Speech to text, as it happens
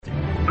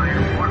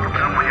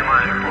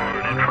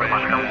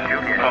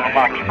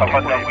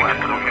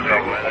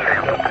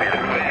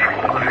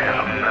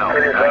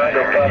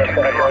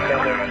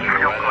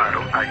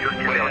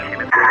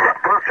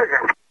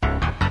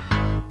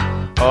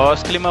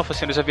Os clima,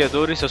 senhores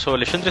aviadores, eu sou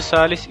Alexandre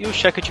Salles e o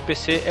cheque de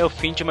PC é o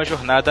fim de uma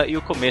jornada e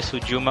o começo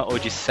de uma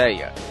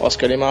odisseia.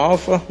 Oscar Lima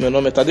Alfa, meu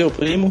nome é Tadeu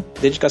Primo,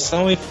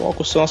 dedicação e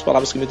foco são as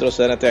palavras que me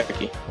trouxeram até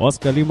aqui.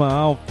 Oscar Lima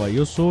Alfa, e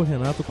eu sou o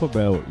Renato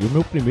Cobel e o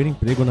meu primeiro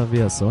emprego na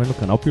aviação é no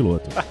canal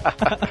Piloto.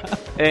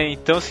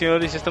 Então,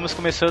 senhores, estamos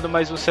começando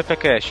mais um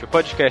CPCast, o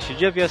podcast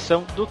de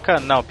aviação do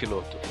canal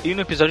Piloto. E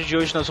no episódio de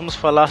hoje nós vamos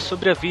falar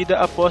sobre a vida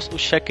após o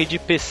cheque de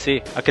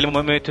PC, aquele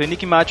momento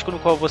enigmático no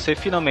qual você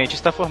finalmente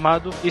está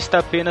formado e está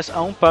apenas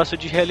a um passo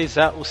de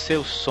realizar os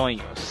seus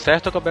sonhos,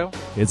 certo, Cobel?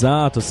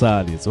 Exato,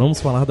 Salles. Vamos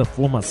falar da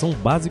formação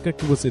básica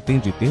que você tem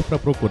de ter para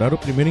procurar o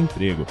primeiro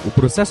emprego, o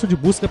processo de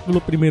busca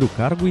pelo primeiro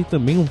cargo e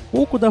também um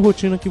pouco da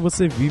rotina que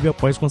você vive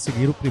após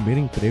conseguir o primeiro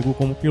emprego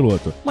como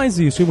piloto. Mas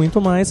isso e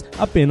muito mais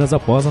apenas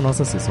após a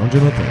nossa sessão de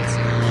notícias.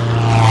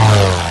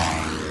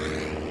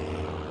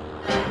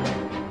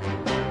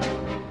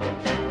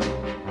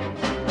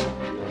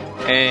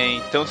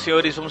 Então,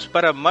 senhores, vamos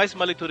para mais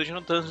uma leitura de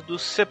notas do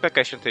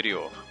CPCast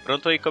anterior.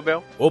 Pronto aí,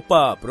 Cobel?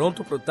 Opa,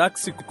 pronto pro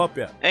táxi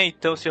cópia.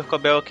 Então, senhor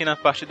Cobel, aqui na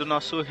parte do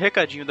nosso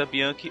recadinho da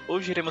Bianchi,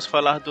 hoje iremos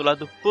falar do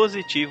lado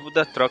positivo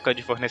da troca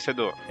de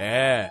fornecedor.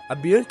 A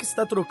Bianchi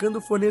está trocando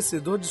o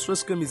fornecedor de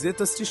suas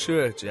camisetas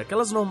t-shirt,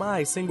 aquelas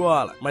normais, sem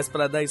gola. Mas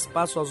para dar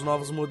espaço aos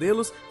novos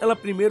modelos, ela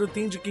primeiro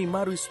tem de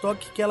queimar o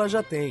estoque que ela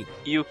já tem.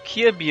 E o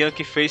que a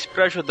Bianchi fez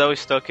para ajudar o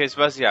estoque a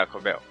esvaziar,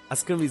 Cobel?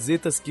 As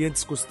camisetas que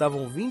antes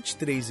custavam R$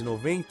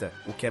 23,90,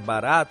 o que é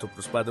barato para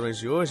os padrões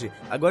de hoje,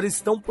 agora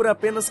estão por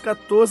apenas R$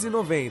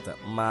 14,90,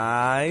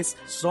 mas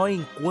só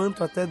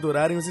enquanto até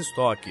durarem os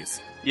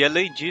estoques. E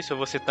além disso, eu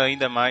vou citar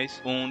ainda mais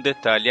um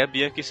detalhe. A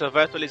Bianchi só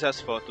vai atualizar as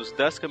fotos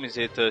das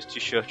camisetas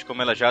t-shirt, como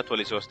ela já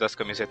atualizou as das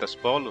camisetas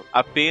polo,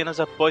 apenas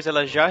após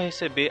ela já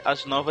receber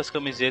as novas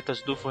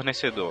camisetas do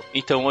fornecedor.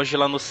 Então hoje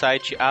lá no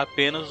site há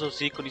apenas os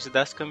ícones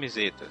das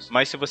camisetas.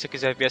 Mas se você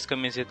quiser ver as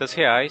camisetas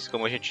reais,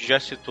 como a gente já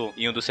citou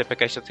em um dos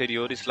CPCast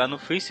anteriores, lá no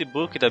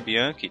Facebook da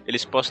Bianchi,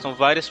 eles postam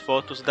várias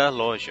fotos da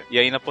loja. E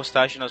aí na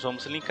postagem nós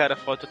vamos linkar a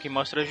foto que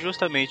mostra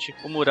justamente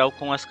o mural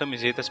com as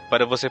camisetas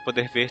para você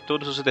poder ver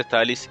todos os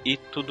detalhes e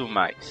tudo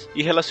mais.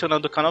 E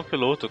relacionando o canal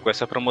Piloto com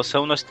essa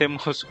promoção, nós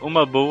temos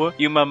uma boa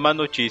e uma má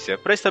notícia.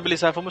 Para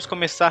estabilizar, vamos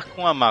começar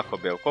com a má,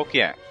 Cobel. Qual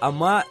que é? A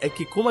má é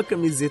que como a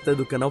camiseta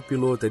do canal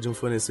Piloto é de um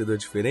fornecedor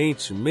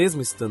diferente,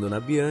 mesmo estando na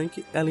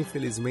Bianchi, ela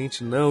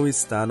infelizmente não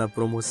está na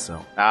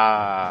promoção.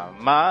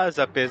 Mas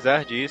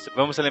apesar disso,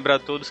 vamos lembrar a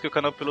todos que o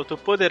canal Piloto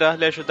poderá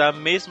lhe ajudar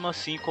mesmo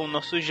assim com o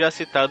nosso já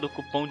citado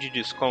cupom de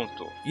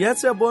desconto. E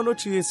essa é a boa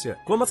notícia.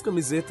 Como as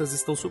camisetas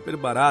estão super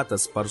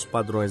baratas para os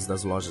padrões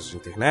das lojas de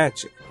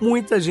internet,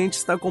 muita gente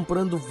está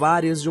comprando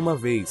várias de uma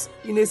vez.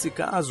 E nesse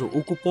caso,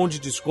 o cupom de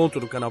desconto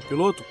do canal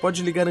Piloto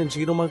pode lhe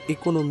garantir uma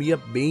economia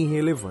bem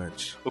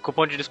relevante. O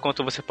cupom de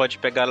desconto você pode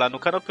pegar lá no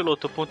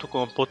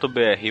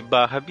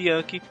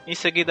canalpiloto.com.br/Bianchi. Em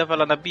seguida vai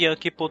lá na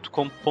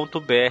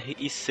bianchi.com.br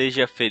e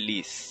seja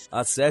feliz.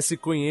 Acesse e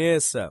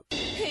conheça.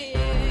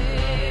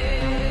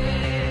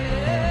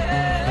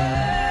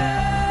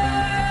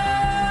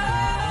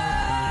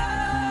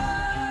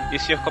 E,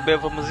 Sr. Cobel,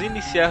 vamos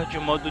iniciar de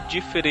um modo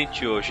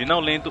diferente hoje,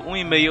 não lendo um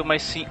e-mail,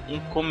 mas sim um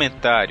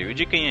comentário. E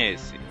de quem é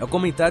esse? É o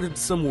comentário de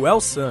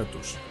Samuel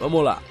Santos.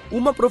 Vamos lá.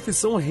 Uma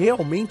profissão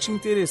realmente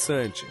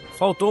interessante.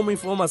 Faltou uma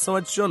informação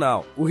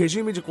adicional. O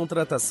regime de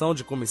contratação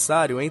de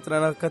comissário entra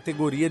na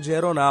categoria de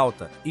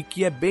aeronauta, e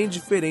que é bem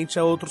diferente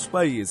a outros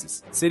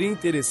países. Seria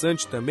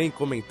interessante também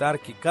comentar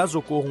que, caso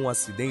ocorra um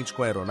acidente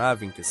com a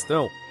aeronave em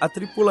questão, a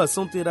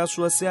tripulação terá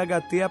sua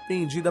CHT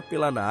apreendida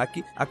pela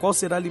ANAC, a qual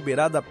será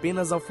liberada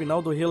apenas ao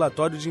final do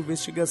relatório de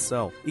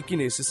investigação, e que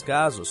nesses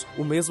casos,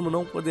 o mesmo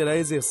não poderá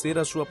exercer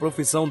a sua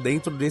profissão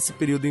dentro desse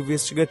período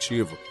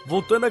investigativo.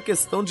 Voltando à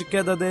questão de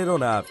queda da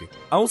aeronave,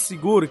 há um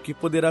seguro que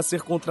poderá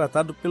ser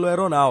contratado pelo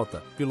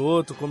aeronauta,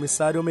 piloto,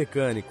 comissário ou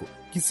mecânico,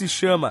 que se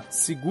chama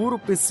Seguro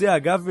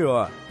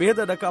PCHVO,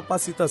 Perda da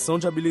Capacitação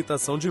de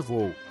Habilitação de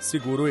Voo.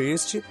 Seguro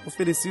este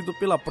oferecido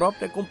pela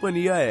própria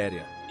companhia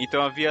aérea.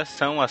 Então a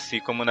aviação, assim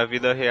como na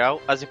vida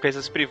real, as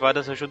empresas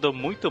privadas ajudam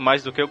muito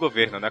mais do que o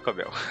governo, né,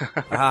 Cobel?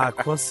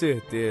 Com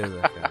certeza,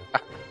 cara.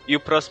 E o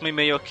próximo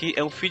e-mail aqui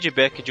é um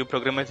feedback de um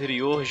programa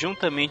anterior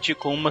juntamente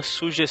com uma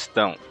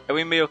sugestão. É o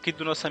e-mail aqui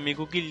do nosso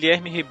amigo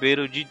Guilherme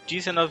Ribeiro, de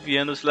 19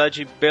 anos, lá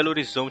de Belo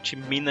Horizonte,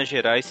 Minas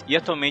Gerais, e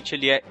atualmente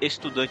ele é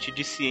estudante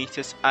de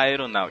Ciências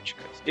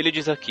Aeronáuticas. Ele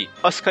diz aqui: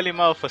 Oscar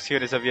Lima Alfa,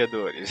 senhores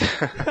aviadores.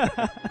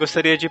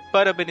 Gostaria de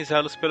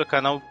parabenizá-los pelo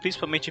canal,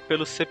 principalmente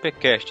pelos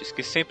CPcasts,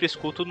 que sempre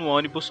escuto no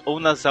ônibus ou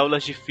nas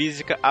aulas de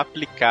física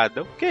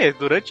aplicada. O quê?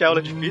 Durante a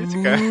aula de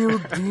física? Meu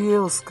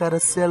Deus, cara,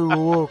 você é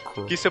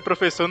louco. Que seu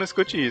professor não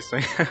escute isso,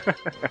 hein?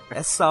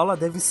 Essa aula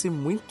deve ser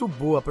muito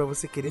boa pra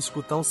você querer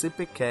escutar um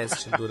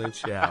CPcast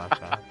durante ela,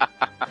 cara.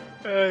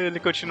 Ele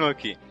continua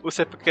aqui. O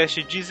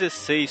CPCast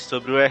 16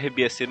 sobre o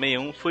RBAC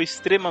 61 foi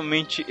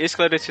extremamente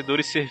esclarecedor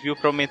e serviu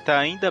para aumentar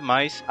ainda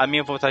mais a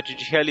minha vontade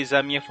de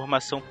realizar minha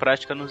formação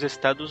prática nos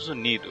Estados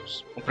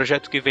Unidos. Um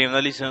projeto que venho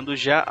analisando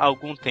já há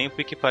algum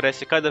tempo e que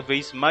parece cada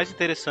vez mais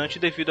interessante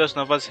devido às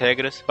novas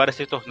regras para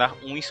se tornar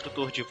um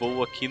instrutor de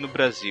voo aqui no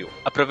Brasil.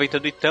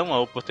 Aproveitando então a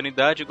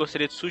oportunidade,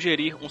 gostaria de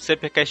sugerir um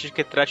CPCast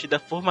que trate da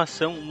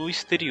formação no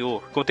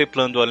exterior,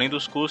 contemplando além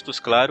dos custos,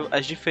 claro,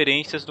 as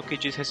diferenças no que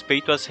diz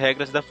respeito às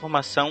regras da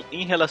formação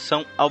em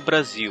relação ao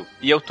Brasil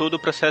e ao todo o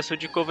processo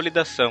de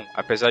convalidação.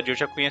 Apesar de eu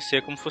já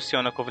conhecer como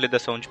funciona a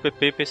convalidação de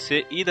PP,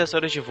 PC e das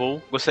horas de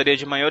voo, gostaria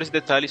de maiores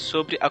detalhes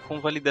sobre a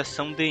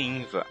convalidação de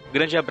INVA.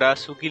 Grande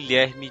abraço,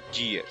 Guilherme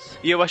Dias.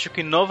 E eu acho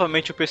que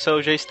novamente o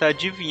pessoal já está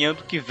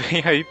adivinhando o que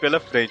vem aí pela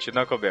frente,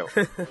 não, Cobel?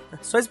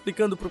 Só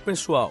explicando pro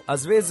pessoal,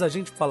 às vezes a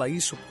gente fala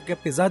isso porque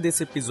apesar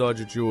desse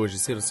episódio de hoje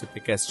ser o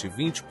CPCast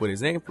 20, por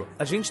exemplo,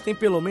 a gente tem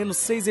pelo menos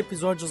 6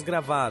 episódios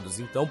gravados,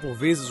 então por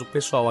vezes o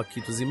pessoal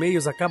aqui dos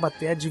e-mails acaba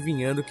até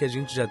adivinhando o que a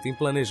gente já tem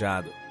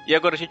planejado. E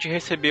agora a gente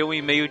recebeu um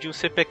e-mail de um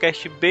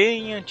CPCast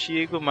bem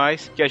antigo,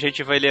 mas que a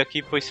gente vai ler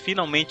aqui, pois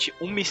finalmente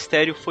um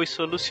mistério foi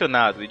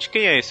solucionado. E de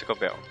quem é esse,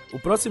 Cobel? O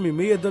próximo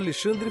e-mail é do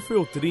Alexandre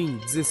Feltrin,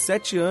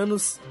 17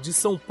 anos, de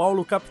São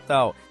Paulo,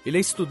 capital. Ele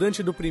é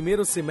estudante do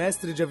primeiro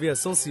semestre de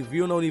aviação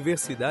civil na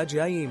Universidade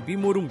AMB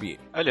Morumbi.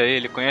 Olha aí,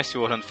 ele conhece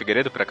o Orlando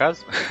Figueiredo, por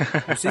acaso?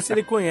 Não sei se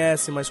ele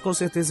conhece, mas com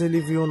certeza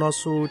ele viu o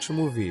nosso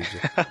último vídeo.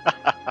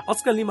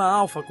 Oscar Lima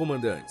Alfa,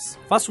 comandantes.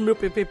 Faço meu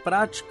PP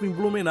prático em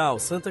Blumenau,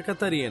 Santa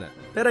Catarina.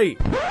 Peraí,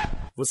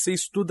 você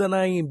estuda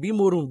na AMB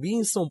Morumbi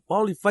em São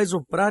Paulo e faz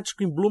o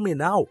prático em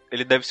Blumenau?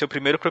 Ele deve ser o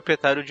primeiro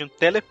proprietário de um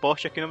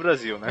teleporte aqui no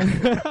Brasil, né?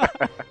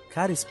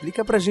 Cara,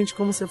 explica pra gente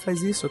como você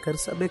faz isso. Eu quero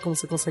saber como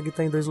você consegue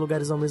estar em 2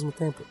 lugares ao mesmo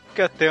tempo.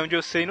 Porque até onde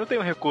eu sei, não tem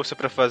um recurso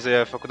pra fazer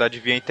a faculdade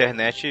via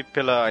internet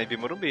pela AMB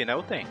Morumbi, né?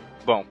 Ou tem?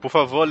 Bom, por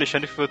favor,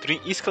 Alexandre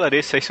Feltrin,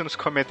 esclareça isso nos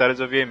comentários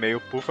ou via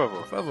e-mail, por favor.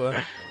 Por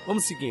favor.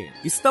 Vamos seguir.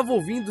 Estava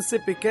ouvindo o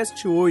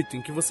CPCast 8,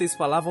 em que vocês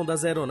falavam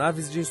das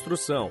aeronaves de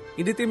instrução.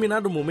 Em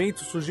determinado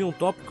momento, surgiu um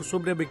tópico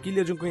sobre a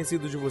bequilha de um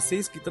conhecido de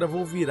vocês que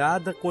travou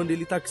virada quando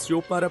ele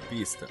taxiou para a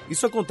pista.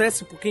 Isso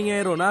acontece porque em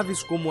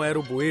aeronaves como o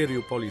Aerobueiro e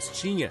o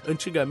Paulistinha,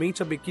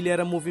 antigamente a bequilha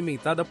era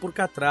movimentada por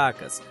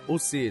catracas, ou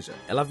seja,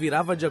 ela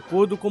virava de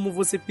acordo como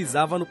você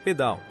pisava no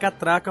pedal,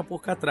 catraca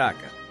por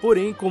catraca.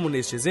 Porém, como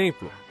neste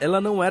exemplo,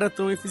 ela não era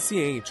tão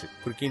eficiente,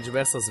 porque em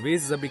diversas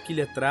vezes a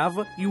bequilha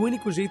trava e o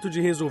único jeito de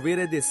resolver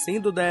é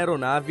descendo da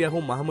aeronave e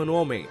arrumar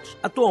manualmente.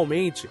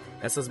 Atualmente,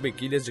 essas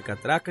bequilhas de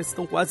catraca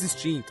estão quase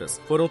extintas,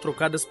 foram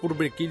trocadas por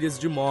bequilhas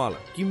de mola,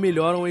 que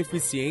melhoram a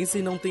eficiência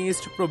e não tem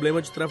este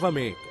problema de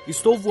travamento.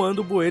 Estou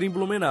voando o bueiro em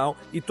Blumenau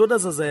e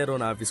todas as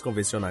aeronaves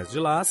convencionais de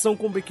lá são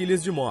com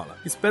bequilhas de mola.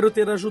 Espero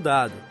ter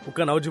ajudado. O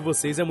canal de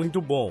vocês é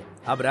muito bom.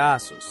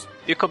 Abraços.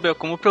 E Cobel,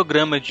 como o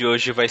programa de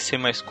hoje vai ser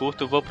mais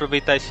curto, eu vou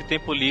aproveitar esse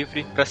tempo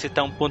livre para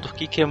citar um ponto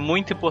aqui que é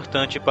muito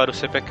importante para o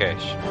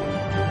CPCast.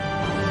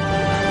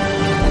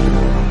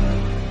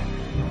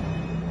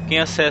 Quem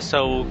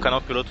acessa o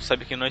canal Piloto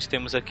sabe que nós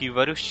temos aqui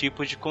vários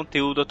tipos de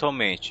conteúdo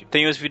atualmente.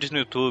 Tem os vídeos no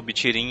YouTube,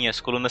 tirinhas,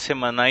 colunas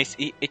semanais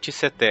e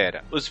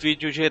etc. Os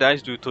vídeos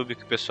gerais do YouTube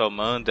que o pessoal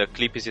manda,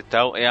 clipes e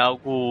tal, é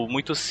algo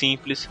muito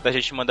simples da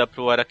gente mandar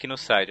pro ar aqui no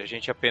site. A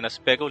gente apenas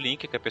pega o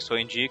link que a pessoa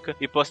indica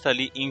e posta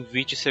ali em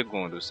 20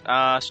 segundos.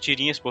 As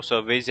tirinhas, por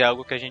sua vez, é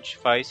algo que a gente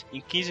faz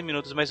em 15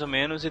 minutos mais ou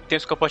menos e tem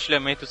os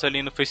compartilhamentos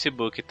ali no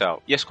Facebook e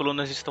tal. E as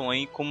colunas estão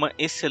aí com uma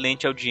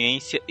excelente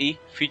audiência e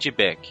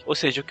feedback. Ou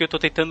seja, o que eu tô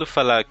tentando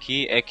falar aqui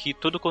é que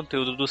todo o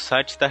conteúdo do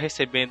site está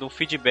recebendo um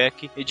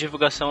feedback e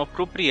divulgação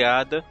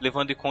apropriada,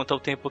 levando em conta o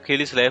tempo que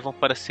eles levam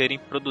para serem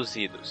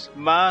produzidos.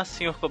 Mas,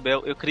 Sr.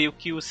 Cobel, eu creio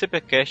que o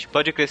CPCast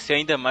pode crescer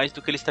ainda mais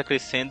do que ele está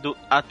crescendo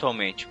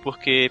atualmente,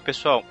 porque,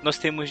 pessoal, nós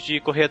temos de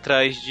correr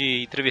atrás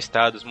de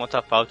entrevistados,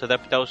 montar pauta,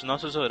 adaptar os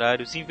nossos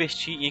horários,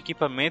 investir em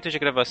equipamentos de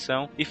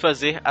gravação e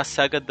fazer a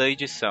saga da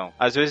edição.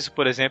 Às vezes,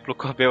 por exemplo, o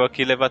Cobel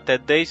aqui leva até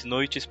 10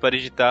 noites para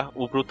editar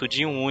o bruto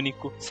de um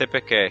único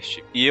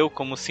CPCast. E eu,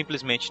 como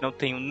simplesmente não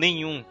tenho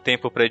nenhum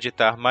tempo para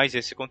editar mais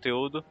esse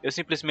conteúdo, eu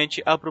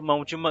simplesmente abro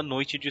mão de uma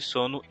noite de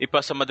sono e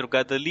passo a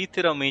madrugada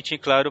literalmente em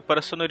claro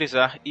para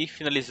sonorizar e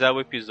finalizar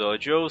o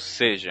episódio. Ou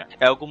seja,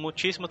 é algo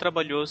muitíssimo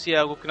trabalhoso e é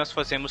algo que nós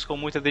fazemos com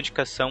muita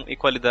dedicação e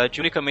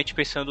qualidade, unicamente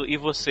pensando em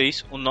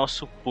vocês, o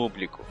nosso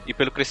público. E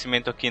pelo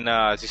crescimento aqui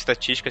nas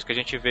estatísticas que a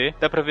gente vê,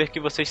 dá para ver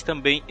que vocês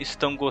também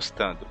estão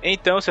gostando.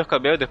 Então, Sr.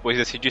 Cabel, depois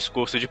desse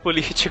discurso de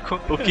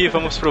político, o que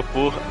vamos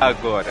propor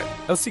agora?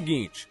 É o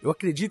seguinte, eu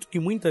acredito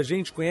que muita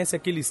gente conhece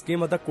aquele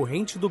esquema da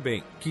corrente do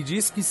bem, que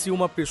diz que se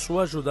uma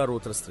pessoa ajudar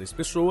outras 3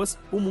 pessoas,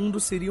 o mundo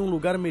seria um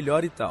lugar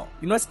melhor e tal.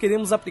 E nós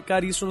queremos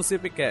aplicar isso no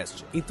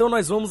CPCast. Então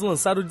nós vamos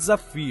lançar o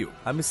desafio,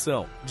 a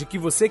missão, de que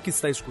você que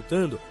está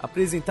escutando,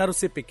 apresentar o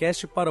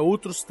CPCast para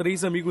outros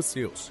 3 amigos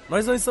seus.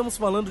 Nós não estamos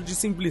falando de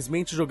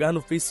simplesmente jogar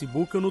no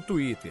Facebook ou no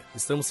Twitter.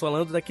 Estamos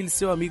falando daquele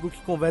seu amigo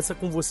que conversa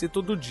com você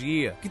todo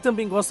dia, que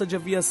também gosta de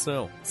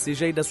aviação,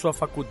 seja aí da sua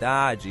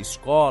faculdade,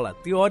 escola,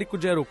 teórico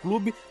de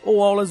aeroclube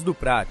ou aulas do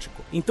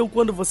prático. Então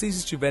quando vocês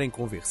estiverem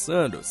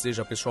conversando,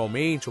 seja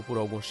pessoalmente ou por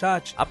algum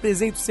chat,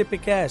 apresenta o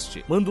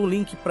CPcast, manda um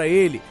link pra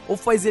ele ou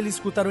faz ele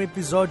escutar um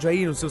episódio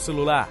aí no seu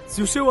celular.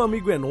 Se o seu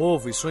amigo é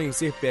novo e sonha em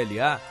ser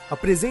PLA,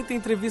 apresenta a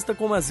entrevista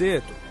com o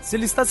Mazeto. Se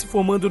ele está se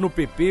formando no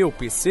PP ou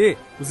PC,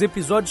 os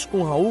episódios com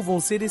o Raul vão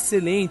ser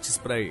excelentes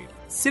pra ele.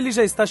 Se ele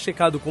já está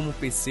checado como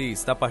PC e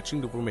está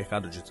partindo para o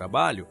mercado de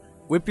trabalho,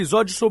 o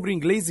episódio sobre o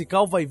inglês e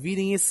cal vai vir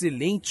em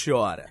excelente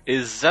hora.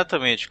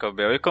 Exatamente,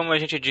 Cabel. E como a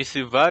gente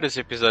disse vários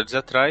episódios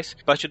atrás,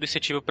 parte do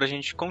incentivo para a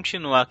gente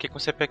continuar aqui com o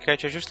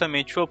CPCast é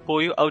justamente o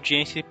apoio, a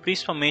audiência e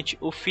principalmente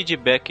o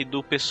feedback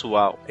do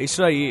pessoal. É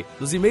isso aí.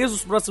 Nos e-mails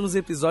dos próximos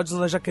episódios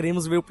nós já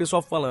queremos ver o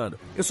pessoal falando: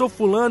 eu sou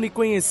fulano e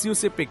conheci o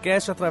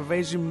CPCast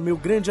através de meu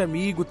grande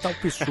amigo tal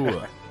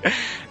pessoa.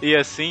 E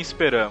assim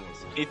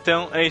esperamos.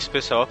 Então é isso,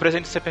 pessoal.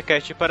 Apresente o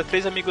CPCast para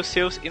 3 amigos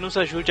seus e nos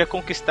ajude a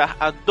conquistar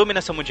a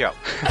dominação mundial.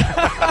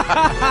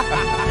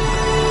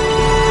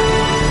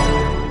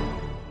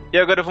 E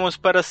agora vamos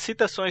para as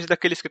citações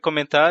daqueles que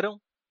comentaram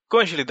com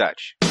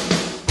agilidade.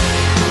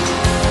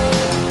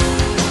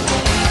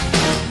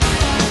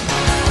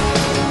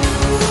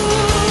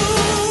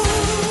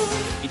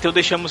 Então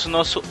deixamos o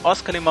nosso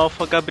Oscar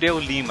Limalfa Gabriel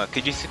Lima,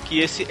 que disse que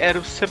esse era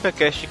o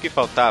CPCast que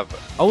faltava.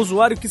 Ao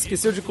usuário que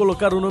esqueceu de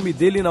colocar o nome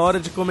dele na hora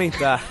de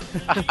comentar.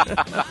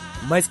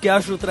 Mas que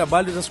acha o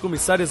trabalho das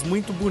comissárias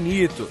muito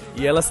bonito.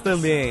 E elas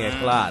também, é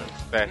claro.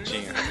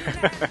 Pertinho.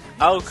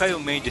 Ao Caio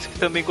Mendes, que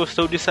também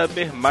gostou de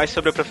saber mais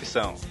sobre a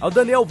profissão. Ao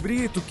Daniel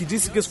Brito, que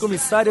disse que as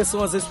comissárias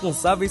são as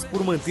responsáveis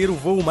por manter o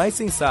voo mais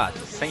sensato.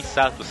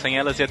 Sensato, sem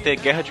elas ia ter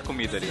guerra de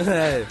comida ali.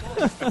 É.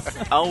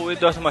 Ao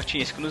Eduardo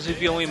Martins, que nos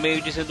enviou um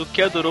e-mail dizendo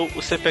que adorou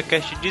o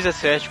CPCast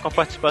 17 com a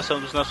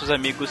participação dos nossos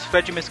amigos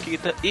Fred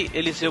Mesquita e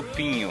Eliseu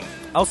Pinho.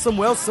 Ao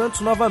Samuel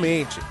Santos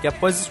novamente, que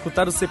após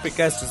escutar os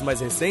CPcasts mais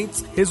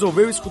recentes,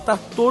 resolveu escutar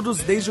todos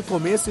desde o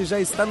começo e já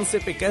está no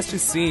CPcast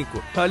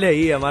 5. Olha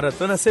aí, a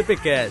maratona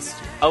CPcast.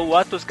 Ao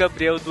Atos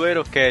Gabriel do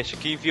Aerocast,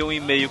 que enviou um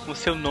e-mail com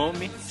seu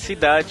nome,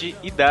 cidade,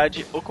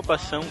 idade,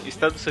 ocupação,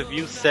 estado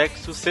civil,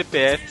 sexo,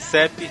 CPF,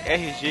 CEP,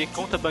 RG,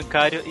 conta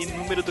bancária e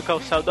número do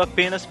calçado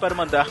apenas para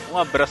mandar um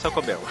abraço ao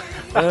Cobel.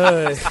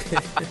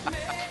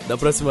 Da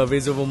próxima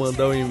vez eu vou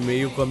mandar um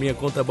e-mail com a minha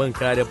conta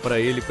bancária pra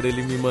ele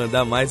me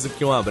mandar mais do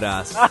que um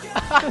abraço.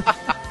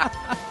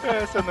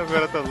 Essa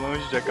novela tá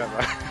longe de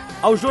acabar.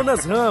 Ao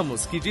Jonas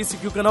Ramos, que disse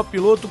que o canal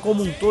Piloto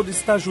como um todo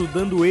está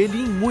ajudando ele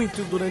em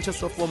muito durante a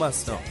sua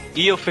formação.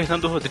 E ao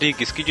Fernando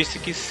Rodrigues, que disse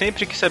que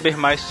sempre quis saber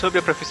mais sobre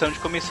a profissão de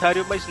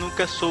comissário, mas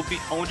nunca soube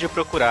onde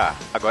procurar.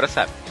 Agora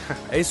sabe.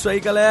 É isso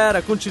aí,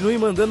 galera. Continue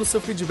mandando seu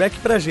feedback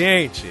pra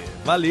gente.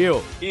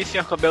 Valeu! E,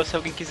 Sr. Cobel, se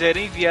alguém quiser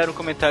enviar um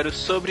comentário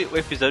sobre o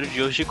episódio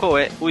de hoje, qual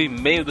é o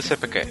e-mail do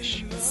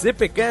CPCast?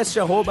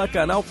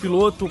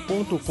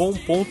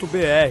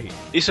 cpcast@canalpiloto.com.br.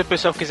 E se o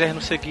pessoal quiser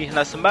nos seguir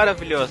nas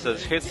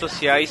maravilhosas redes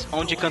sociais,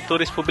 onde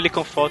cantores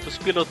publicam fotos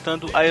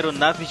pilotando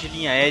aeronaves de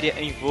linha aérea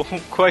em voo,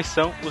 quais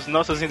são os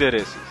nossos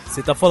endereços?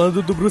 Você tá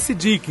falando do Bruce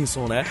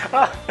Dickinson, né?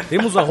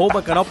 Temos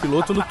o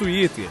 @canalpiloto no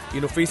Twitter e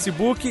no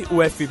Facebook,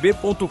 o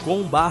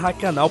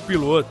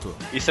fb.com/canalpiloto.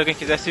 E se alguém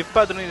quiser se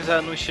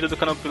padronizar no estilo do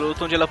Canal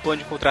Piloto, onde ela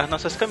pode encontrar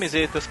nossas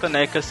camisetas,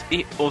 canecas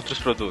e outros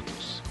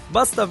produtos?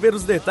 Basta ver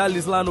os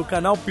detalhes lá no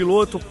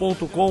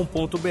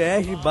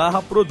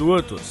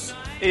canalpiloto.com.br/produtos.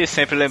 E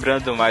sempre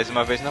lembrando mais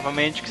uma vez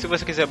novamente que se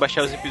você quiser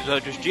baixar os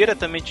episódios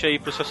diretamente aí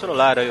pro seu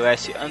celular,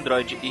 iOS,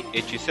 Android e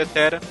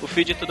etc, o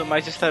feed e tudo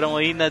mais estarão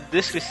aí na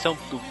descrição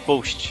do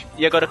post.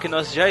 E agora que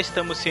nós já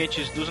estamos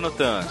cientes dos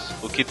notans,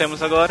 o que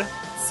temos agora?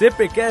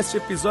 CPcast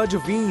episódio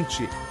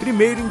 20,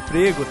 primeiro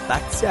emprego,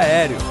 táxi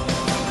aéreo.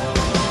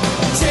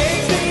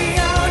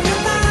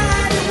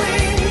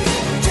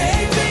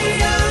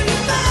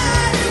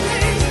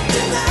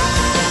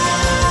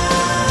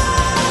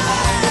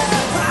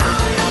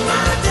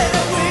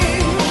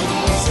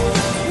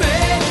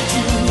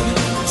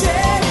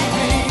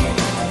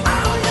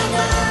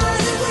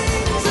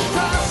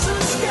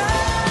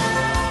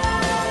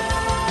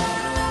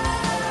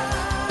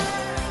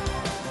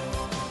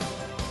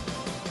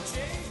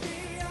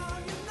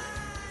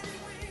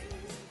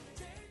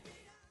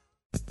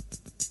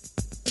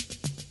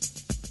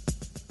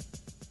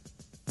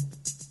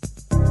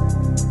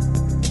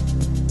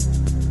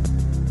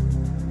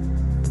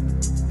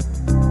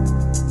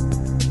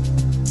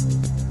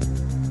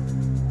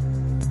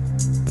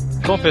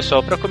 Bom,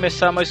 pessoal, para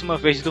começar mais uma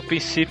vez do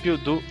princípio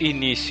do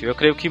início, eu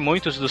creio que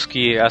muitos dos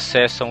que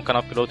acessam o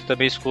Canal Piloto e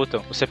também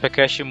escutam o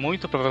CPCast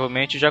muito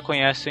provavelmente já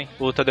conhecem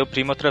o Tadeu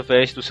Primo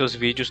através dos seus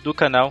vídeos do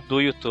canal do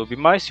YouTube.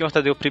 Mas, senhor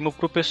Tadeu Primo,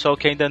 para o pessoal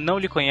que ainda não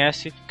lhe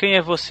conhece, quem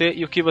é você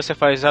e o que você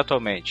faz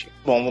atualmente?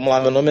 Bom, vamos lá,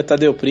 meu nome é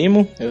Tadeu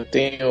Primo, eu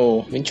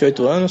tenho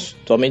 28 anos,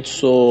 atualmente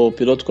sou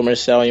piloto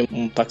comercial em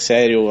um táxi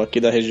aéreo aqui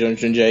da região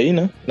de Jundiaí,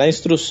 né? Na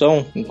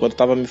instrução, enquanto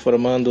estava me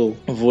formando,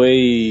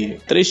 voei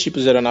 3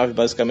 tipos de aeronave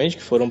basicamente,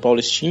 que foram Paulista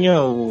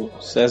Paulistinha, o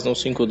Cessna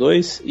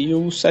 152 e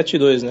o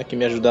 72, né, que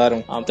me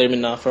ajudaram a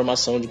terminar a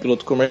formação de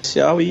piloto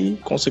comercial e,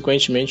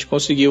 consequentemente,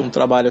 consegui um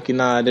trabalho aqui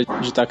na área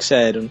de táxi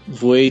aéreo.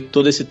 Voei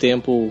todo esse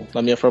tempo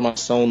na minha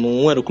formação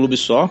num aeroclube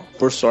só,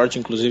 por sorte,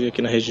 inclusive,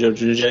 aqui na região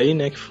de Jundiaí,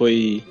 né, que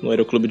foi no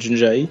aeroclube de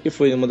Jundiaí, que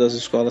foi uma das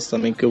escolas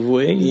também que eu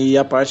voei, e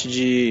a parte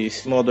de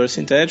simulador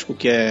sintético,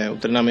 que é o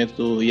treinamento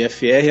do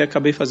IFR,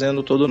 acabei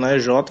fazendo todo na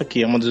EJ,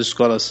 que é uma das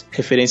escolas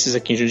referências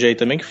aqui em Jundiaí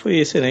também, que foi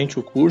excelente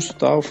o curso e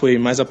tal, foi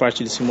mais a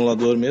parte de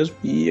simulador mesmo,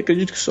 e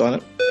acredito que só, né?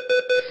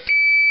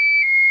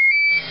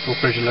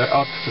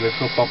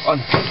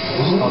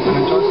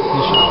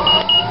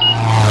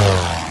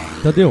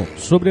 Tadeu,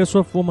 sobre a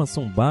sua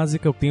formação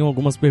básica, eu tenho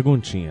algumas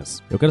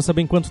perguntinhas. Eu quero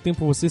saber em quanto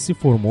tempo você se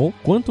formou,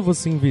 quanto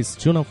você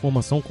investiu na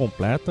formação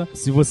completa,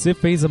 se você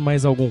fez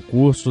mais algum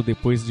curso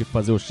depois de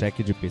fazer o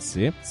cheque de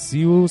PC,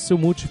 se o seu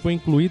multi foi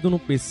incluído no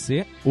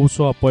PC ou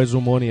só após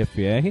o Mono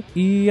IFR,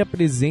 e a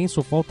presença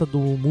ou falta do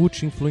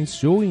multi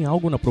influenciou em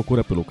algo na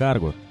procura pelo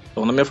cargo?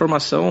 Bom, na minha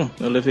formação,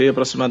 eu levei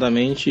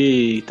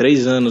aproximadamente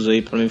 3 anos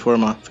aí para me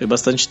formar. Foi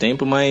bastante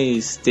tempo,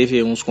 mas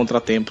teve uns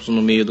contratempos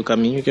no meio do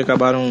caminho que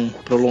acabaram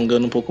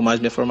prolongando um pouco mais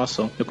minha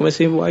formação. Eu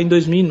comecei a voar em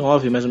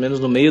 2009, mais ou menos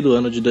no meio do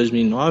ano de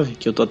 2009,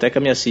 que eu tô até com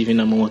a minha CIV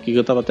na mão aqui, que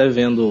eu tava até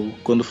vendo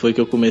quando foi que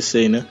eu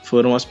comecei, né?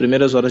 Foram as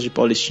primeiras horas de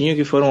Paulistinha,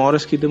 que foram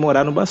horas que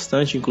demoraram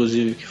bastante,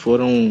 inclusive, que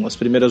foram as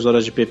primeiras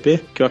horas de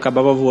PP, que eu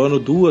acabava voando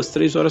 2,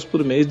 3 horas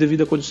por mês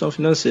devido à condição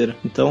financeira.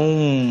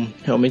 Então,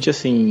 realmente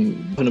assim,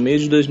 no meio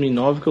de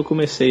 2009 que eu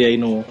comecei aí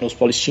nos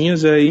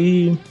Paulistinhas, e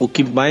aí o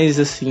que mais,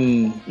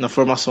 assim, na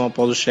formação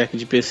após o cheque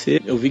de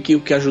PC, eu vi que o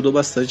que ajudou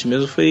bastante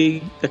mesmo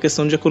foi a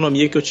questão de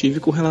economia que eu tive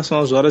com relação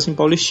às horas em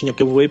Paulistinha,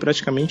 porque eu voei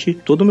praticamente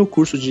todo o meu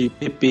curso de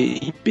PP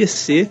e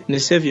PC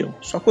nesse avião.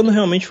 Só quando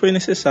realmente foi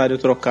necessário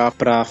trocar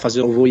pra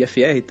fazer o voo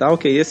IFR e tal,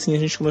 que aí assim a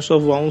gente começou a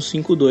voar um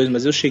 5.2,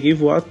 mas eu cheguei a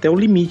voar até o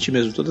limite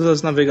mesmo, todas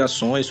as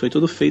navegações, foi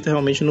tudo feito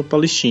realmente no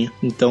Paulistinha.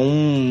 Então,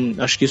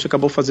 acho que isso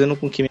acabou fazendo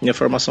com que minha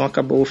formação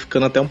acabou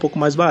ficando até um pouco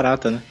mais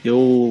barata, né?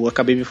 Eu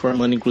acabei me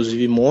formando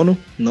inclusive mono,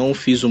 não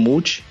fiz o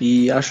multi,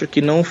 e acho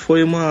que não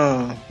foi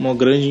uma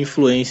grande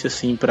influência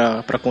assim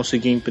para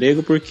conseguir um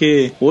emprego,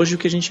 porque hoje o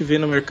que a gente vê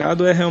no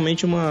mercado é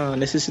realmente uma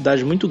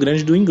necessidade muito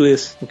grande do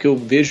inglês. O que eu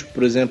vejo,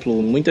 por exemplo,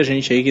 muita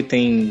gente aí que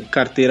tem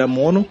carteira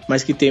mono,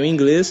 mas que tem o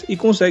inglês e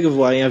consegue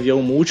voar em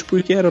avião multi,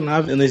 porque a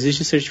aeronave não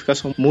existe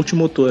certificação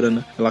multimotora,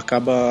 né? Ela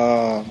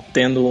acaba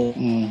tendo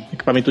um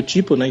equipamento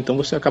tipo, né? Então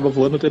você acaba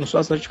voando tendo só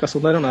a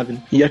certificação da aeronave, né?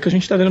 E é que a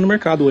gente tá vendo no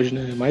mercado hoje,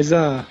 né? Mais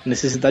a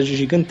necessidade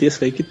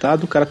gigantesca aí que tá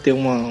do cara ter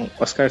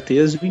as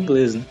carteiras e o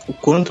inglês, né? O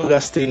quanto eu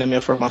gastei na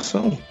minha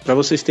formação, pra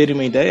vocês terem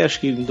uma ideia, acho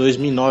que em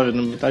 2009,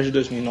 na metade de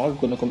 2009,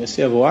 quando eu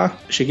comecei a voar,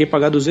 eu cheguei a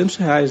pagar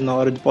R$200 na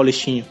hora de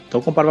Paulistinha.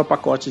 Então eu comprava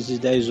pacotes de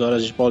 10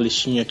 horas de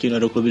Paulistinha aqui no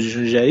Aeroclube de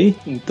Jundiaí,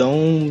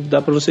 então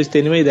dá pra vocês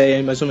terem uma ideia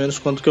aí mais ou menos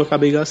quanto que eu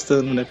acabei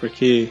gastando, né?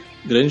 Porque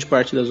grande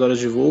parte das horas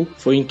de voo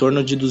foi em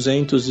torno de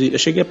 200 eu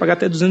cheguei a pagar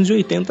até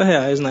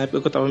R$280 na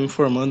época que eu tava me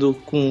formando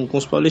com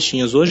os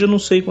Paulistinhas. Hoje eu não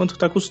sei quanto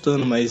tá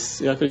custando, mas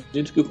eu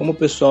acredito que como o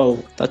pessoal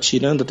tá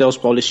tirando até os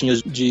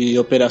Paulistinhas de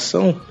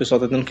operação, o pessoal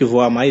tá tendo que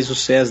voar mais o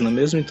Cessna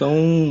mesmo,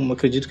 então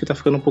acredito que tá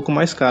ficando um pouco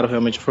mais caro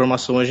realmente a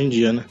formação hoje em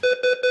dia, né?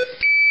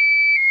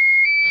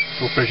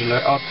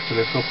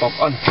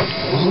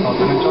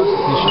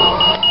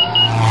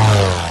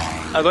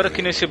 Agora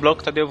aqui nesse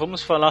bloco, Tadeu,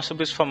 vamos falar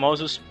sobre os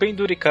famosos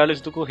penduricalhos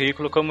do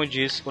currículo, como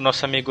diz o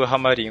nosso amigo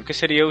Ramarinho, que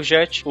seria o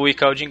JET, o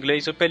ICAO de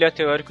inglês, o PLA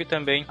teórico e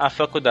também a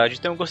faculdade.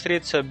 Então eu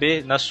gostaria de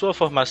saber, na sua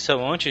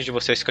formação, antes de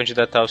você se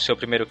candidatar ao seu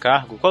primeiro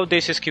cargo, qual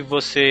desses que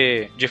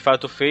você de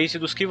fato fez e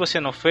dos que você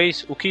não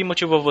fez, o que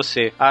motivou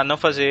você a não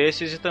fazer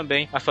esses e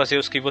também a fazer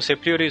os que você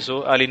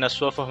priorizou ali na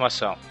sua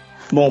formação?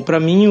 Bom, pra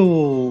mim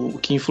o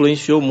que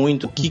influenciou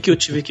muito, o que eu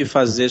tive que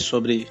fazer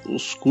sobre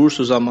os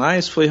cursos a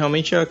mais foi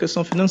realmente a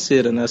questão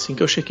financeira, né? Assim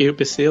que eu chequei o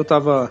PC, eu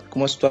tava com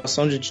uma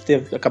situação de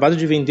ter acabado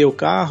de vender o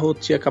carro,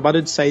 tinha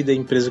acabado de sair da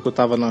empresa que eu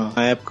tava na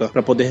época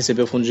pra poder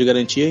receber o fundo de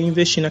garantia e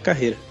investir na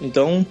carreira.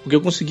 Então, o que eu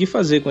consegui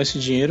fazer com esse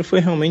dinheiro foi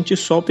realmente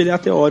só o PLA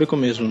teórico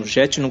mesmo. O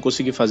JET não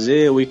consegui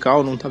fazer, o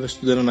ICAO não tava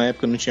estudando na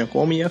época, não tinha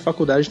como, e a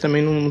faculdade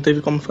também não teve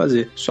como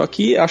fazer. Só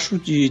que acho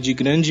de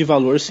grande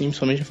valor, sim,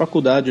 principalmente a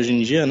faculdade hoje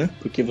em dia, né?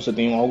 Porque você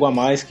tem algo a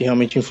mais que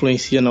realmente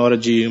influencia na hora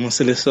de uma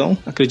seleção.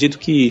 Acredito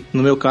que,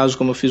 no meu caso,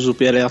 como eu fiz o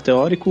PLA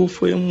teórico,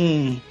 foi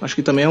acho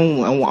que também é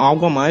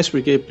algo a mais,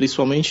 porque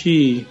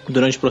principalmente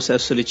durante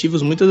processos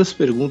seletivos, muitas das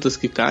perguntas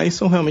que caem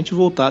são realmente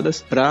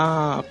voltadas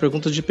para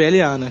perguntas de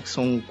PLA, né? Que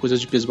são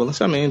coisas de peso e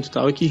balanceamento e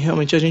tal, e que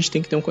realmente a gente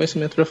tem que ter um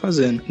conhecimento para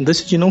fazer, né?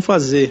 Decidi não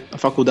fazer a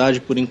faculdade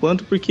por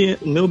enquanto, porque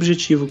o meu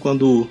objetivo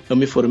quando eu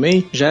me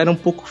formei já era um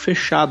pouco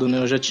fechado, né?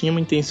 Eu já tinha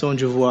uma intenção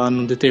de voar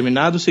num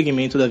determinado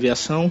segmento da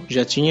aviação,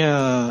 já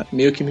tinha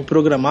meio que me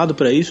programado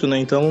para isso, né?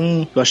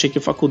 Então eu achei que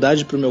a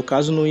faculdade, pro meu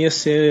caso, não ia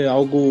ser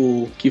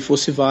algo que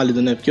fosse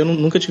válido, né? Porque eu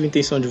nunca tive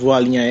intenção de voar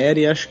linha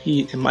aérea, e acho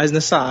que é mais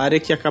nessa área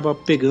que acaba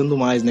pegando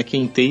mais, né?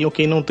 Quem tem ou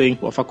quem não tem.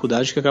 A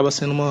faculdade que acaba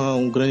sendo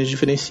um grande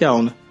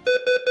diferencial, né?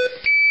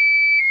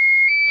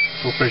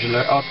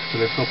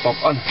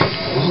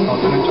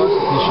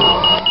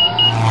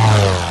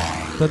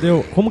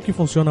 Tadeu, como que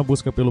funciona a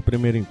busca pelo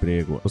primeiro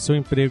emprego? O seu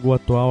emprego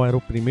atual era o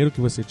primeiro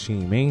que você tinha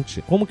em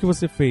mente? Como que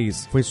você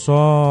fez? Foi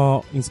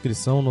só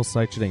inscrição no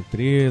site da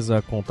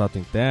empresa, contato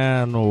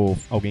interno,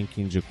 alguém que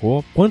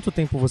indicou? Quanto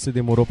tempo você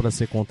demorou para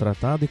ser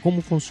contratado e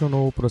como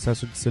funcionou o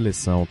processo de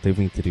seleção?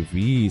 Teve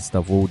entrevista,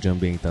 voo de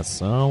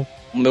ambientação?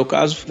 No meu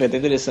caso, foi até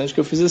interessante que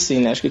eu fiz assim,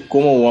 né? Acho que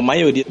como a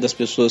maioria das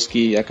pessoas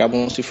que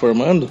acabam se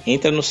formando,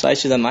 entra no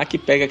site da ANAC,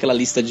 pega aquela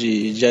lista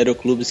de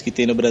aeroclubes que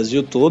tem no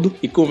Brasil todo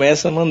e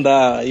começa a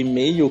mandar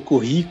e-mail,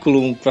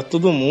 currículo pra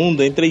todo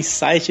mundo, entra em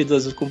site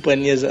das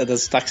companhias,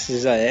 das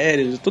táxis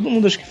aéreos, todo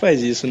mundo acho que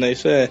faz isso, né?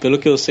 Isso é, pelo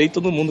que eu sei,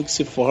 todo mundo que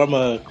se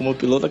forma como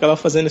piloto acaba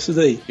fazendo isso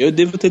daí. Eu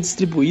devo ter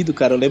distribuído,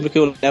 cara, eu lembro que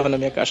eu levava na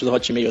minha caixa do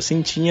Hotmail,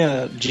 assim,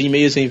 tinha de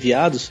e-mails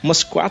enviados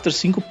umas 4,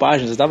 5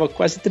 páginas, dava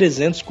quase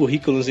 300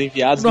 currículos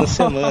enviados na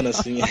semana,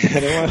 assim.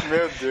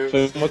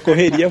 Foi uma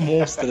correria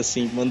monstra,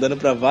 assim, mandando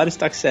pra vários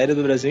táxis aéreos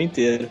do Brasil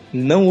inteiro.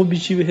 Não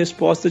obtive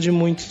resposta de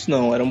muitos,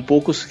 não. Eram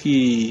poucos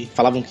que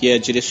falavam que ia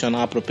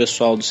direcionar pro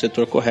pessoal do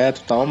setor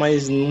correto e tal,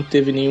 mas não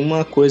teve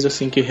nenhuma coisa,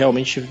 assim, que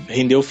realmente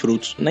rendeu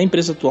frutos. Na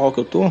empresa atual que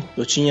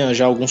eu tinha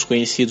já alguns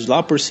conhecidos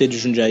lá, por ser de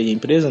Jundiaí a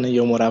empresa, né, e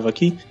eu morava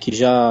aqui, que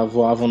já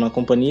voavam na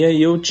companhia,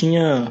 e eu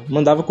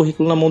mandava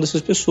currículo na mão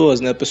dessas pessoas,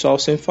 né. O pessoal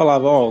sempre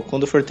falava,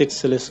 quando for ter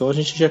seleção, a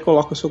gente já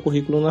coloca o seu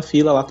currículo na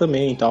fila lá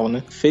também e tal,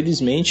 né.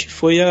 Felizmente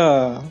foi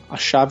a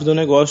chave do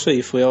negócio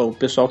aí, foi o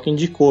pessoal que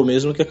indicou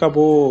mesmo, que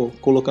acabou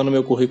colocando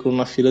meu currículo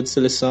na fila de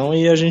seleção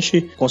e a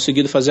gente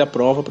conseguiu fazer a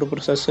prova para o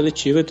processo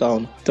seletivo e tal,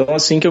 né? Então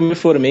assim que eu me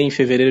formei em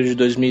fevereiro de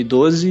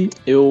 2012,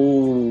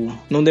 eu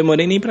não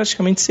demorei nem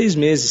praticamente 6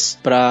 meses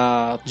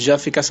para já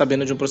ficar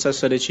sabendo de um processo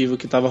seletivo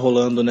que estava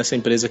rolando nessa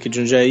empresa aqui de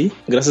Jundiaí.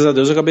 Graças a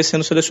Deus eu acabei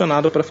sendo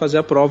selecionado para fazer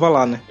a prova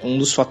lá, né? Um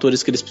dos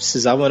fatores que eles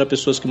precisavam era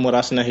pessoas que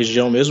morassem na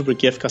região mesmo,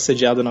 porque ia ficar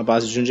sediado na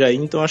base de Jundiaí,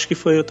 então acho que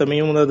foi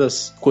também uma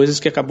das coisas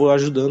que acabou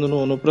ajudando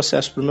no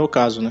processo pro meu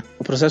caso, né?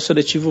 O processo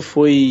seletivo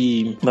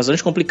foi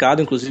bastante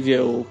complicado, inclusive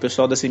o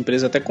pessoal dessa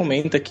empresa até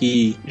comenta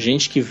que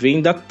gente que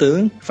vem da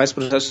TAM, faz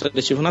processo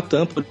seletivo na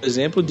TAM, por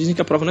exemplo, dizem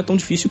que a prova não é tão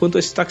difícil quanto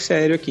esse táxi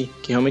aéreo aqui,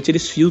 que realmente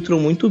eles filtram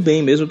muito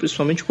bem mesmo,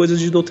 principalmente coisas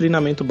de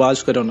doutrinamento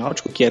básico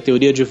aeronáutico, que é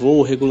teoria de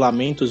voo,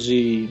 regulamentos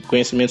e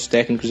conhecimentos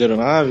técnicos de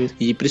aeronaves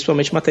e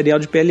principalmente material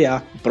de PLA.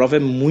 A prova é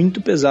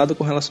muito pesada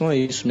com relação a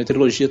isso.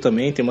 Meteorologia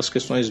também, tem umas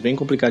questões bem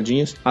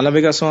complicadinhas. A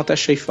navegação até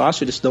achei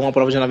fácil, eles dão uma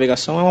prova de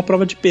navegação, é uma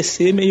prova de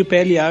PC meio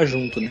PLA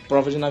junto, né? A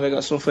prova de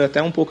navegação foi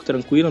até um pouco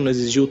tranquila, não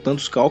exigiu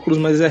tantos cálculos,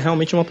 mas é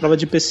realmente uma prova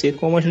de PC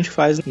como a gente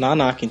faz na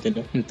ANAC,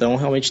 entendeu? Então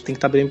realmente tem que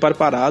estar bem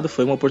preparado,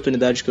 foi uma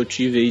oportunidade que eu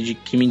tive aí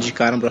que me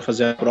indicaram para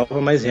fazer a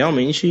prova, mas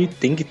realmente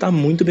tem que estar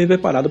muito bem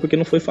preparado, porque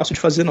não foi fácil de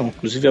fazer não.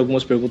 Inclusive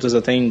algumas perguntas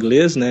até em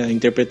inglês, né? A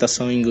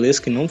interpretação em inglês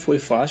que não foi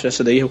fácil,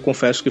 essa daí eu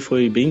confesso que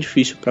foi bem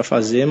difícil para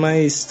fazer,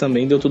 mas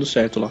também deu tudo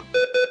certo lá.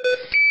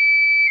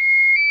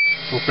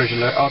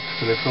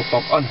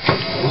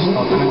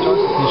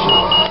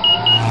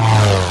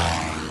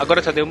 Agora,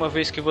 Tadeu, uma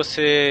vez que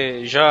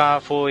você já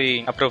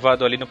foi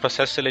aprovado ali no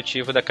processo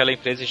seletivo daquela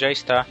empresa e já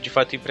está, de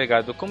fato,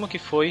 empregado, como que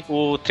foi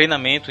o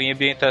treinamento em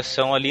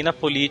ambientação ali na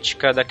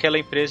política daquela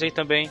empresa e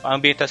também a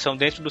ambientação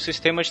dentro do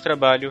sistema de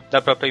trabalho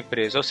da própria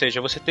empresa? Ou seja,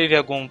 você teve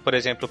algum, por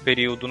exemplo,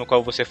 período no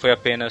qual você foi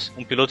apenas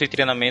um piloto em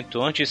treinamento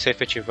antes de ser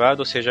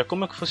efetivado? Ou seja,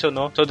 como que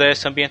funcionou toda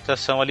essa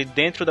ambientação ali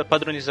dentro da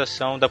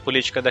padronização da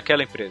política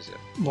daquela empresa?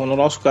 Bom, no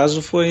nosso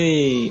caso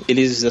foi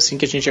eles, assim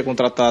que a gente é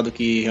contratado,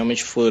 que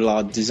realmente foi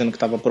lá dizendo que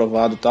estava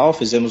aprovado, tal,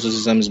 fizemos os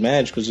exames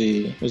médicos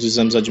e os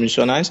exames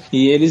admissionais,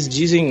 e eles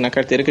dizem na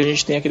carteira que a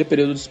gente tem aquele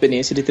período de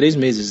experiência de 3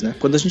 meses, né?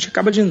 Quando a gente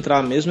acaba de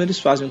entrar mesmo, eles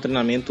fazem um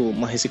treinamento,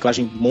 uma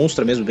reciclagem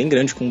monstra mesmo, bem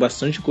grande, com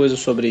bastante coisa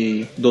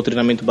sobre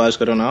doutrinamento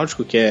básico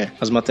aeronáutico, que é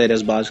as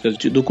matérias básicas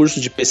do curso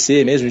de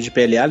PC mesmo, de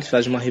PLA, eles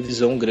fazem uma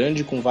revisão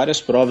grande com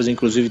várias provas,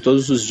 inclusive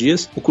todos os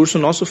dias. O curso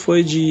nosso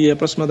foi de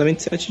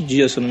aproximadamente 7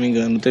 dias, se eu não me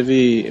engano.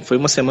 Foi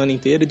uma semana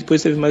inteira e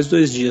depois teve mais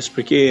 2 dias,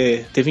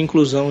 porque teve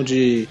inclusão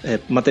de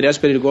materiais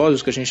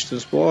perigosos que a gente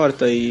transporta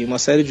e uma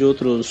série de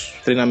outros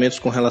treinamentos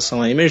com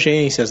relação a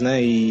emergências,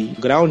 né, e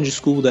ground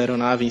school da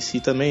aeronave em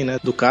si também, né,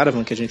 do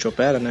Caravan que a gente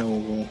opera, né,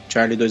 o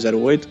Charlie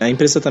 208. A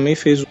empresa também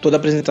fez toda a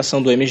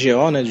apresentação do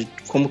MGO, né, de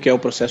como que é o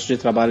processo de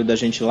trabalho da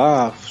gente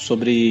lá,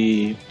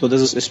 sobre todas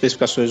as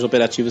especificações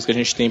operativas que a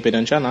gente tem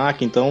perante a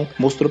ANAC, então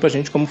mostrou pra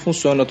gente como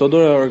funciona toda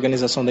a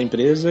organização da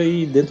empresa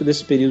e dentro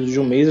desse período de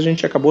um mês a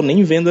gente acabou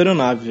nem vendo a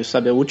aeronave,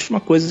 sabe, a última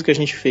coisa que a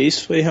gente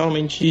fez foi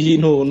realmente ir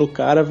no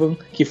Caravan,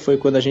 que foi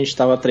quando a gente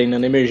estava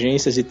treinando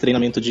emergências e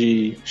treinamento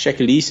de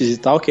checklists e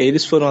tal, que aí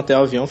eles foram até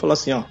o avião e falaram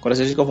assim, agora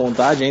vocês ficam à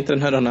vontade, entra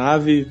na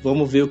aeronave,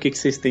 vamos ver o que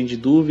vocês têm de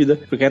dúvida,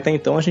 porque até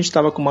então a gente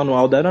estava com o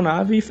manual da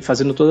aeronave,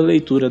 fazendo toda a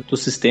leitura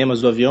dos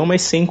sistemas do avião,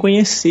 mas sem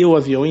conhecer o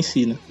avião em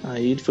si, né?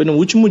 Aí foi no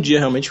último dia,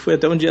 realmente foi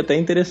até um dia até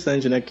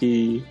interessante, né,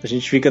 que a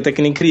gente fica até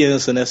que nem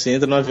criança, né, você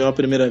entra no avião a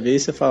primeira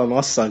vez e você fala,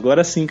 nossa,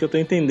 agora sim que eu tô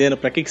entendendo,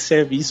 pra que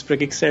serve isso, pra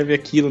que serve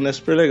aquilo, né,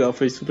 super legal,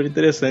 foi super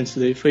interessante, isso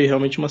daí foi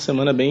realmente uma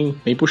semana bem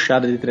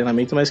puxada de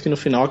treinamento, mas que no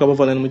final acabou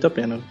valendo muito a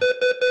pena.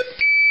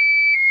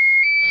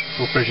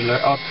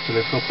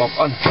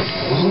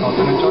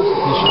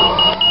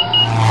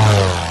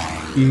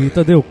 E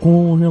Tadeu,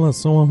 com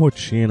relação à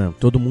rotina,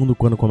 todo mundo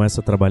quando começa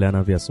a trabalhar na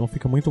aviação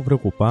fica muito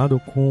preocupado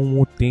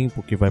com o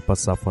tempo que vai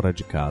passar fora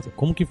de casa.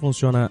 Como que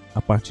funciona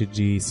a parte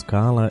de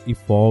escala e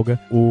folga,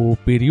 o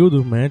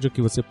período médio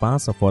que você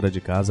passa fora de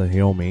casa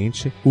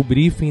realmente, o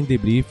briefing,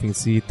 debriefing,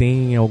 se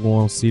tem algum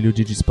auxílio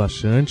de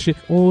despachante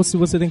ou se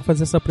você tem que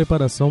fazer essa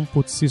preparação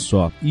por si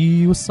só.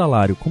 E o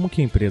salário, como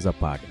que a empresa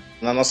paga?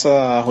 Na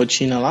nossa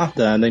rotina lá,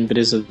 da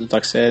empresa do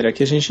táxi aéreo,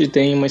 aqui a gente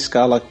tem uma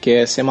escala que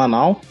é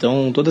semanal.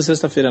 Então, toda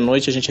sexta-feira à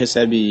noite a gente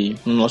recebe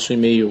no nosso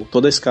e-mail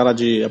toda a escala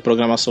a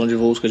programação de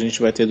voos que a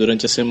gente vai ter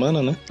durante a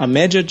semana, né? A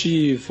média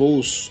de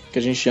voos que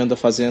a gente anda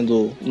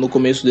fazendo no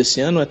começo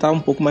desse ano tá um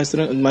pouco mais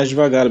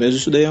devagar mesmo.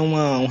 Isso daí é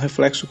um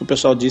reflexo que o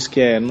pessoal diz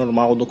que é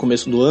normal no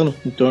começo do ano.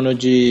 Em torno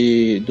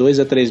de 2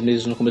 a 3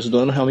 meses no começo do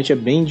ano, realmente é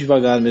bem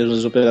devagar mesmo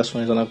as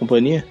operações lá na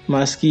companhia,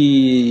 mas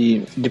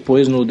que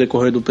depois, no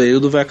decorrer do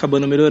período, vai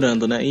acabando melhorando.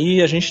 Né?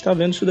 E a gente tá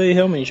vendo isso daí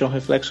realmente, é um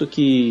reflexo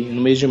que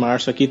no mês de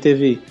março aqui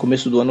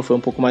começo do ano foi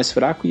um pouco mais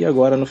fraco e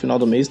agora no final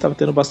do mês estava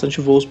tendo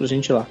bastante voos pra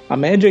gente lá. A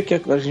média que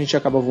a gente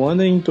acaba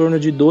voando é em torno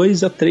de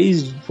 2 a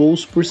 3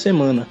 voos por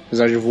semana,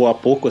 apesar de voar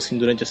pouco assim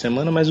durante a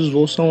semana, mas os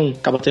voos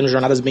acaba tendo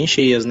jornadas bem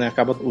cheias, né?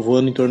 Acaba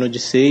voando em torno de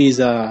 6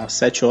 a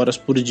 7 horas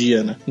por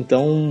dia, né?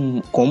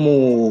 Então,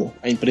 como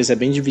a empresa é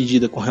bem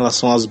dividida com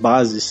relação às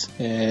bases,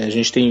 a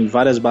gente tem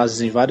várias bases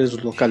em várias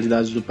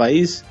localidades do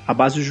país, a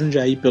base de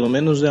Jundiaí pelo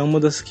menos é uma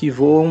das que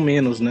voam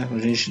menos, né? A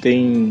gente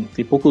tem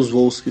poucos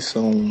voos que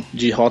são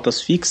de rotas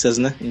fixas,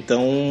 né?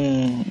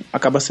 Então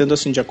acaba sendo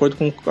assim, de acordo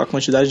com a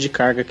quantidade de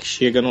carga que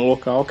chega no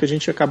local, que a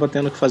gente acaba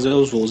tendo que fazer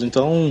os voos.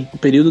 Então o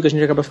período que a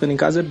gente acaba ficando em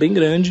casa é bem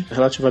grande,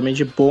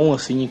 relativamente bom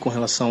assim com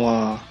relação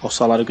ao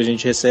salário que a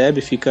gente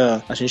recebe.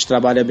 A gente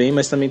trabalha bem,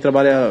 mas também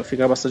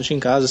fica bastante em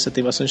casa, você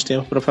tem bastante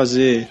tempo para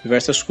fazer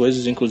diversas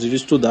coisas, inclusive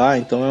estudar.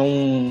 Então é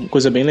uma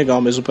coisa bem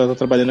legal mesmo para estar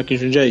trabalhando aqui em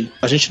Jundiaí.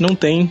 A gente não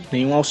tem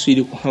nenhum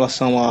auxílio com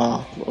relação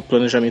ao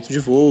planejamento de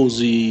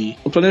voos e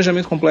o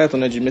planejamento completo,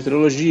 né, de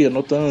meteorologia,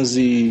 NOTAMs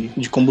e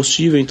de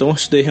combustível. Então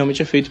isso daí realmente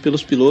é feito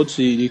pelos pilotos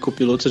e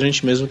copilotos, a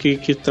gente mesmo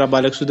que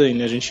trabalha com isso daí,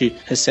 né? A gente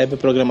recebe a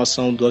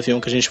programação do avião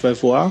que a gente vai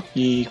voar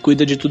e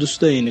cuida de tudo isso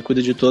daí, né? Cuida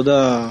de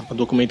toda a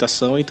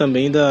documentação e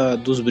também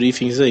dos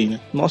briefings aí, né?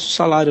 Nosso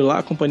salário lá,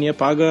 a companhia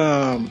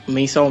paga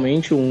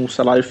mensalmente um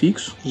salário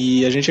fixo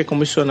e a gente é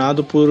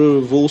comissionado por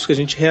voos que a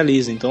gente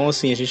realiza. Então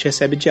assim, a gente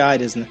recebe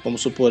diárias, né?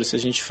 Vamos supor, se a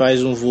gente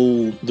faz um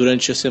voo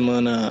durante a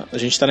semana, a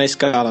gente tá na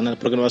escala, né?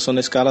 Programação da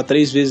escala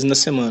 3 vezes na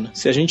semana.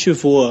 Se a gente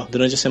voa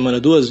durante a semana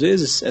 2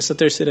 vezes, essa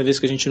terceira vez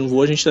que a gente não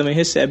voa, a gente também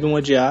recebe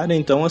uma diária.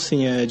 Então,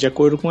 assim, é de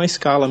acordo com a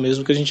escala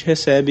mesmo que a gente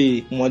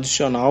recebe um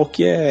adicional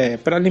que é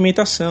para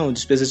alimentação,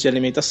 despesas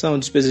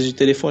de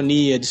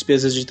telefonia,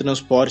 despesas de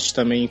transporte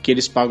também, que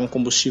eles pagam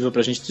combustível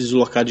pra gente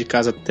deslocar de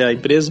casa até a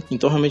empresa.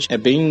 Então, realmente,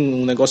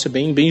 um negócio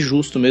bem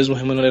justo mesmo, a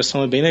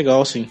remuneração é bem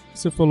legal, assim.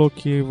 Você falou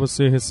que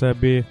você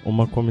recebe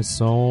uma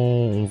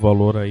comissão, um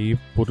valor aí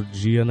por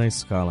dia na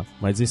escala,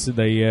 mas esse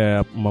daí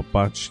é uma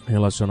parte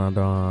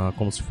relacionada a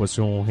como se fosse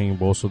um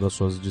reembolso das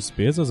suas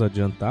despesas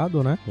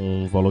adiantado, né?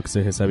 Um valor que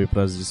você recebe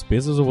para as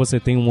despesas, ou você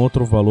tem um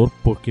outro valor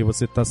porque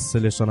você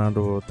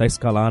está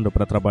escalado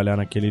para trabalhar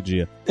naquele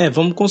dia?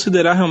 Vamos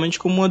considerar realmente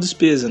como uma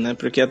despesa, né?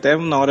 Porque até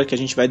na hora que a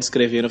gente vai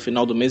descrever no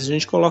final do mês, a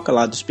gente coloca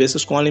lá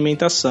despesas com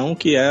alimentação,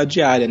 que é a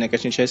diária, né? Que a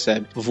gente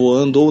recebe.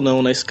 Voando ou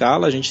não na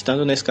escala, a gente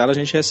estando na escala, a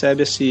gente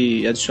recebe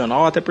esse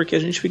adicional, até porque a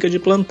gente fica de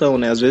plantão,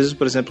 né? Às vezes,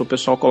 por exemplo, o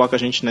pessoal coloca a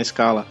gente na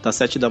escala das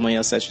 7 da manhã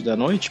às 7 da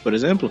noite, por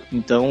exemplo.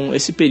 Então,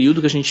 esse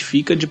período que a gente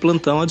fica de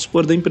plantão a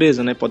dispor da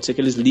empresa, né? Pode ser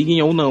que eles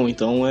liguem ou não.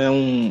 Então, é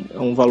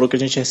um valor que a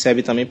gente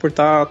recebe também por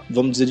estar,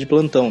 vamos dizer, de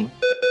plantão, né?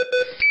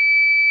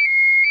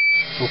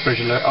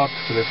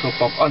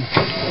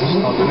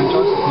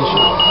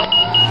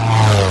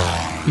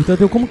 E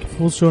Tadeu, como que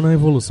funciona a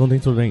evolução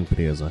dentro da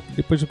empresa?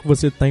 Depois de que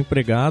você está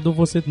empregado,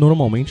 você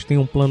normalmente tem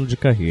um plano de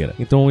carreira.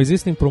 Então,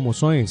 existem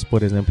promoções,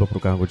 por exemplo, para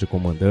o cargo de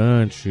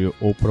comandante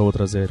ou para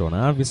outras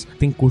aeronaves.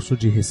 Tem curso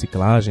de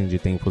reciclagem de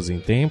tempos em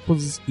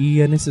tempos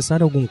e é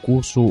necessário algum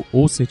curso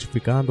ou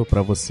certificado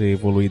para você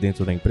evoluir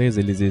dentro da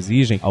empresa? Eles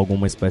exigem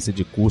alguma espécie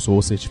de curso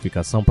ou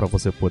certificação para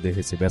você poder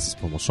receber essas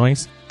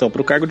promoções? Então,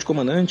 para o cargo de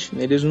comandante,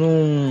 eles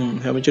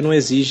realmente não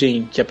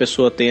exigem que a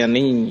pessoa tenha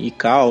nem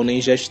ICAO,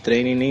 nem Jet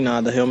Training, nem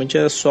nada. Realmente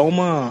é só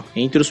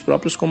entre os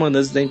próprios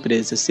comandantes da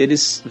empresa. Se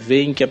eles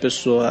veem que a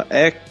pessoa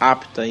é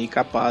apta e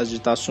capaz de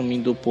estar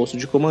assumindo o posto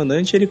de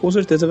comandante, ele com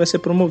certeza vai ser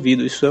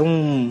promovido. Isso é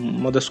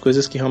uma das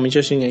coisas que realmente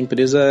assim, a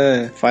empresa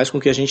faz com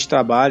que a gente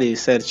trabalhe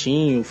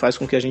certinho, faz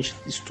com que a gente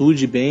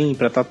estude bem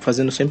para estar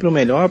fazendo sempre o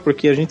melhor,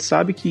 porque a gente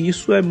sabe que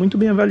isso é muito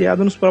bem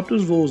avaliado nos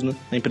próprios voos, né?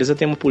 A empresa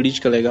tem uma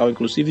política legal,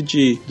 inclusive,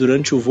 de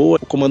durante o voo,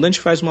 o comandante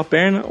faz uma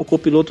perna, o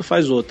copiloto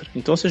faz outra.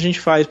 Então, se a gente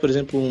faz, por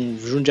exemplo, um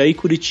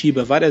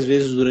Jundiaí-Curitiba várias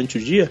vezes durante o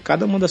dia, cada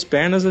cada uma das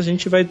pernas a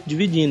gente vai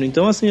dividindo.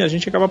 Então, assim, a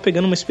gente acaba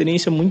pegando uma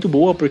experiência muito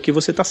boa, porque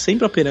você tá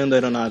sempre operando a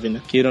aeronave,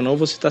 né? Queira ou não,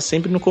 você tá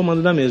sempre no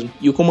comando da mesma.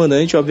 E o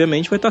comandante,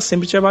 obviamente, vai estar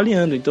sempre te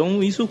avaliando.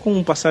 Então, isso, com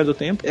o passar do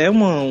tempo, é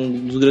um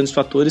dos grandes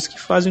fatores que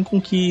fazem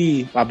com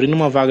que, abrindo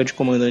uma vaga de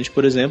comandante,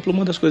 por exemplo,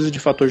 uma das coisas de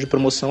fator de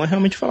promoção é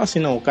realmente falar assim,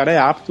 não, o cara é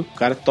apto, o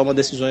cara toma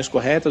decisões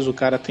corretas, o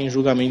cara tem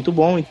julgamento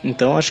bom.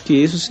 Então, acho que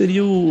isso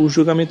seria o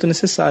julgamento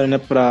necessário, né?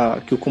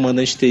 Que o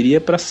comandante teria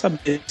para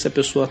saber se a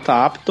pessoa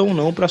tá apta ou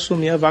não para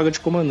assumir a vaga de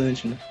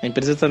comandante, né? A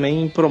empresa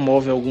também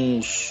promove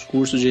alguns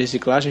cursos de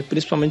reciclagem,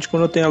 principalmente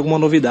quando tem alguma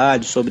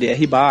novidade sobre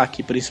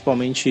RBAC,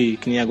 principalmente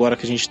que nem agora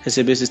que a gente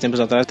recebeu esses tempos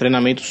atrás,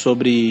 treinamento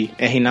sobre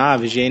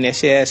RNAV,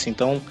 GNSS.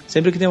 Então,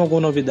 sempre que tem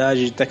alguma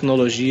novidade de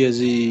tecnologias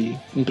e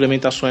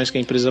implementações que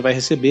a empresa vai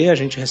receber, a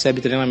gente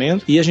recebe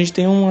treinamento. E a gente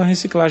tem uma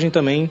reciclagem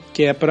também,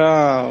 que é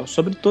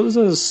sobre todas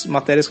as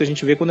matérias que a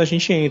gente vê quando a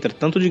gente entra,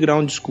 tanto de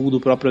ground school do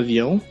próprio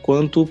avião,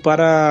 quanto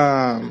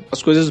para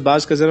as coisas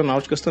básicas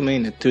aeronáuticas também,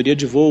 né? Teoria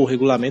de voo,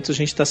 regulamentos, a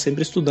gente está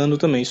sempre estudando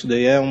também. Isso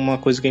daí é uma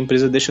coisa que a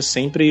empresa deixa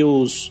sempre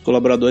os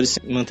colaboradores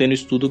mantendo o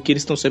estudo, que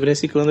eles estão sempre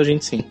reciclando a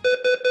gente, sim.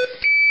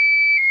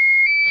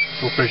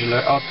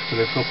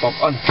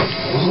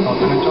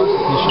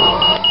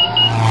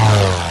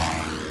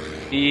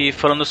 E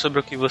falando sobre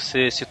o que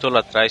você citou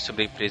lá atrás,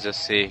 sobre a empresa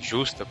ser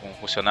justa com o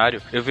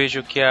funcionário, eu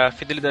vejo que a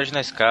fidelidade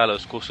na escala,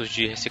 os cursos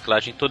de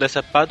reciclagem, toda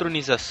essa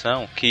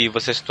padronização que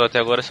você citou até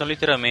agora são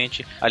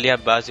literalmente ali a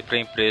base para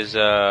a empresa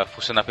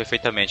funcionar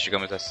perfeitamente,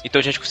 digamos assim. Então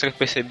a gente consegue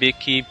perceber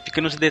que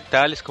pequenos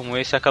detalhes como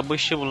esse acabam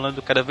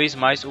estimulando cada vez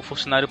mais o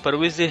funcionário para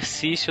o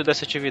exercício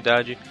dessa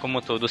atividade como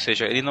um todo, ou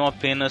seja, ele não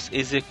apenas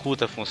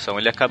executa a função,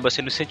 ele acaba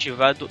sendo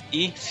incentivado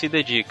e se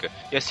dedica.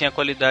 E assim a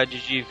qualidade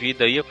de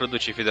vida e a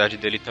produtividade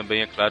dele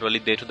também, é claro,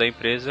 ali dentro da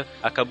empresa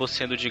acabam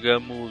sendo,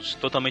 digamos,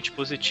 totalmente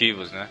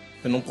positivos, né?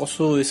 Eu não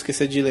posso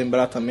esquecer de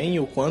lembrar também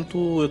o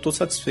quanto eu tô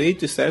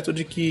satisfeito e certo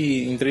de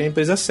que entrei na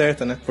empresa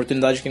certa, né?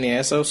 Oportunidade que nem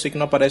essa eu sei que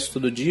não aparece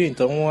todo dia,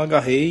 então eu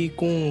agarrei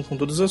com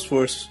todas as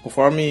forças.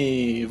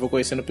 Conforme eu vou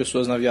conhecendo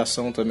pessoas na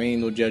aviação também,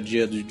 no dia a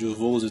dia de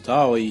voos e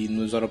tal, e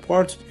nos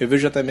aeroportos, eu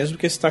vejo até mesmo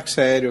que esse táxi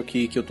aéreo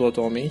aqui que eu tô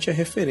atualmente é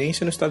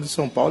referência no estado de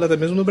São Paulo, até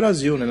mesmo no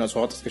Brasil, né? Nas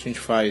rotas que a gente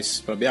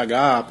faz pra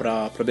BH,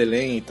 pra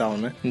Belém e tal,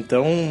 né?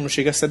 Então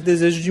chega a ser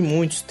desejo de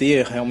muitos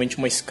ter realmente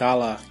uma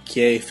escala que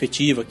é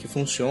efetiva, que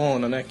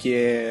funciona, né? Que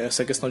é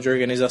essa questão de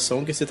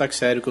organização, que esse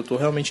táxi aéreo que eu tô,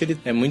 realmente ele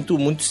é muito,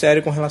 muito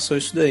sério com relação a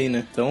isso daí,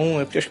 né? Então,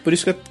 acho que por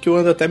isso que eu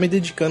ando até me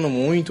dedicando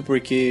muito,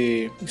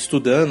 porque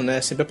estudando,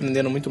 né? Sempre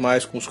aprendendo muito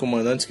mais com os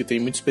comandantes que têm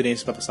muita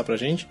experiência pra passar pra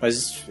gente,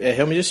 mas é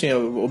realmente assim,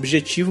 o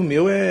objetivo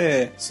meu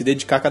é se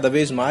dedicar cada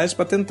vez mais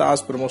pra tentar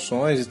as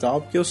promoções e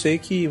tal, porque eu sei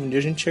que um dia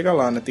a gente chega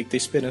lá, né? Tem que ter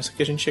esperança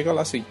que a gente chega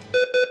lá, sim.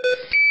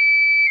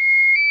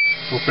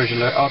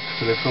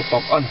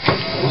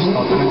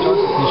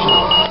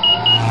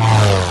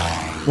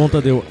 Bom,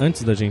 Tadeu,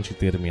 antes da gente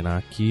terminar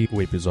aqui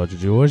o episódio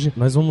de hoje,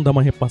 nós vamos dar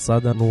uma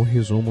repassada no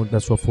resumo da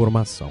sua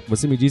formação.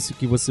 Você me disse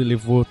que você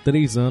levou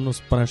 3 anos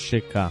para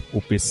checar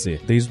o PC,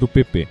 desde o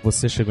PP.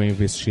 Você chegou a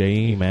investir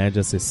aí em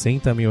média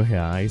R$60 mil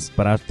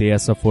para ter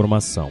essa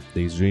formação,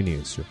 desde o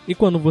início. E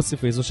quando você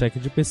fez o cheque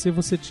de PC,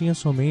 você tinha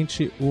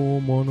somente o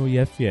Mono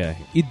IFR.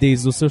 E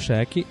desde o seu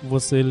cheque,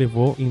 você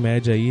levou em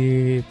média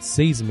aí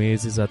 6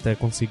 meses até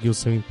conseguir o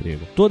seu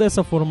emprego. Toda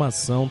essa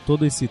formação,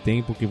 todo esse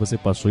tempo que você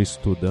passou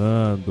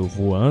estudando,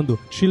 voando,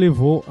 te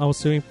levou ao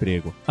seu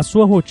emprego. A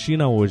sua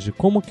rotina hoje,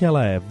 como que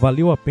ela é?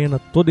 Valeu a pena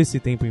todo esse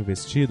tempo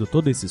investido,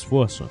 todo esse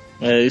esforço?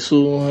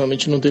 Isso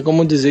realmente não tem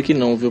como dizer que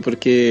não, viu?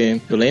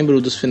 Porque eu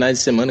lembro dos finais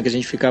de semana que a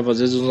gente ficava, às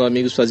vezes os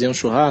amigos faziam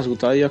churrasco e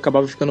tal, e eu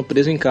acabava ficando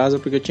preso em casa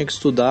porque eu tinha que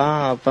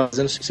estudar,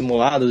 fazendo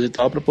simulados e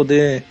tal, para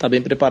poder estar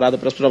bem preparado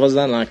para as provas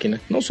da ANAC, né?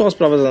 Não só as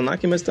provas da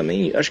ANAC, mas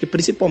também, acho que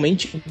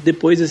principalmente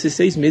depois desses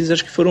 6 meses,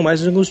 acho que foram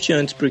mais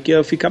angustiantes, porque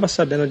eu ficava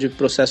sabendo de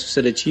processos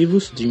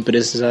seletivos de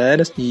empresas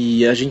aéreas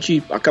e a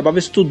gente acabava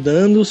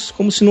estudando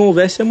como se não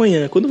houvesse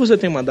amanhã. Quando você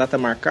tem uma data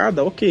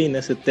marcada, ok,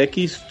 né? Você até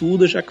que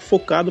estuda já que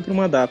focado para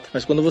uma data.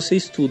 Mas quando você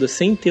estuda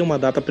sem ter uma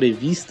data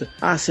prevista,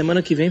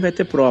 semana que vem vai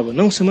ter prova.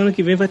 Não, semana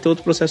que vem vai ter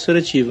outro processo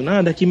seletivo.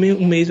 Daqui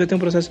um mês vai ter um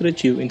processo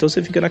seletivo. Então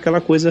você fica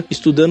naquela coisa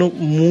estudando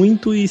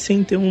muito e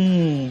sem ter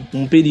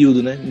um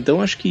período, né?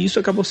 Então acho que isso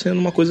acabou sendo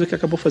uma coisa que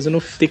acabou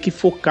fazendo ter que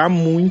focar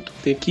muito,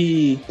 ter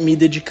que me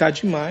dedicar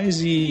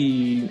demais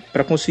e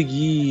para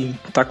conseguir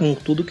estar com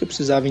tudo que eu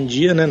precisava em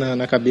dia, né,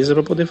 na cabeça,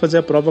 para poder fazer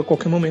a prova a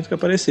qualquer momento que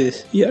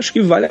aparecesse. E acho que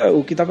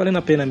o que tá valendo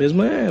a pena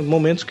mesmo é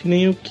momentos que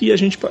nem o que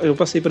eu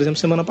passei, por exemplo,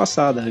 semana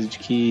passada, de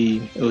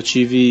que eu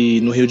tive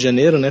no Rio de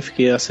Janeiro, né,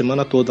 fiquei a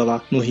semana toda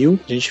lá no Rio,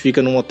 a gente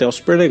fica num hotel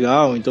super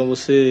legal, então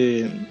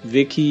você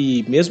vê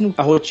que mesmo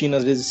a rotina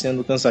às vezes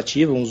sendo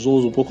cansativa, uns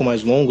voos um pouco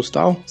mais longos e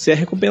tal, você é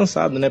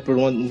recompensado, né, por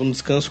um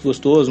descanso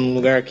gostoso, num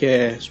lugar que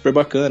é super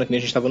bacana, que nem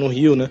a gente tava no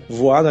Rio, né,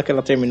 voar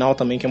naquela terminal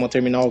também, que é uma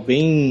terminal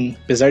bem,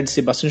 apesar de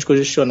ser bastante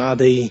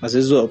congestionada aí, às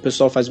vezes o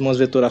pessoal faz umas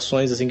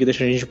vetorações assim que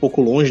deixa a gente um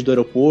pouco longe do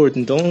aeroporto,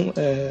 então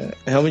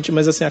realmente,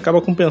 mas assim,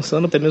 acaba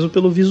compensando até mesmo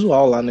pelo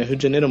visual lá, né? Rio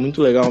de Janeiro é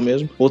muito legal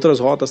mesmo. Outras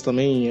rotas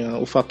também,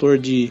 o fator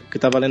de que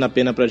tá valendo a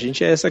pena pra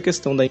gente é essa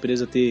questão da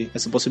empresa ter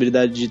essa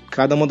possibilidade de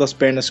cada uma das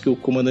pernas que o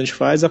comandante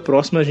faz, a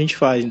próxima a gente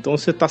faz. Então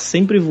você tá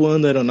sempre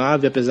voando a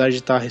aeronave, apesar de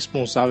estar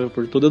responsável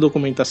por toda a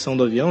documentação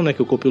do avião, né?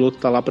 Que o copiloto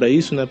tá lá pra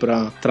isso, né?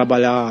 Pra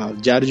trabalhar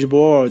diário de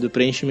bordo,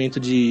 preenchimento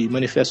de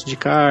manifesto de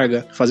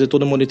carga, fazer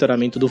todo o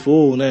monitoramento do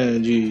voo, né?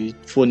 De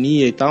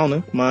fonia e tal,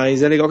 né?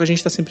 Mas é legal que a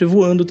gente tá sempre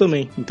voando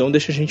também. Então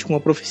deixa a gente com uma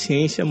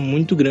proficiência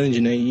muito grande,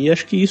 né? E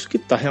acho que isso que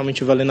tá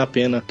realmente valendo a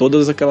pena.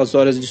 Todas aquelas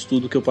horas de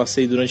estudo que eu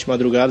passei durante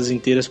madrugadas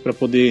inteiras para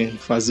poder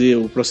fazer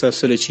o processo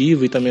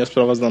seletivo e também as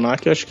provas da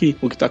ANAC, eu acho que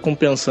o que tá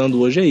compensando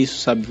hoje é isso,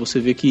 sabe? Você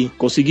vê que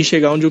consegui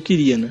chegar onde eu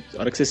queria, né?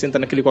 A hora que você senta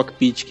naquele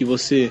cockpit, que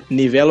você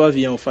nivela o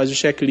avião, faz o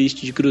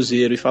checklist de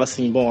cruzeiro e fala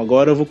assim, bom,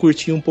 agora eu vou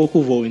curtir um pouco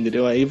o voo,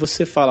 entendeu? Aí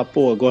você fala,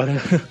 pô,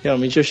 agora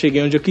realmente eu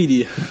cheguei onde eu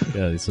queria.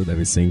 Cara, isso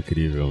deve ser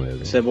incrível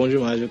mesmo. Isso é bom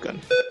demais, viu, cara?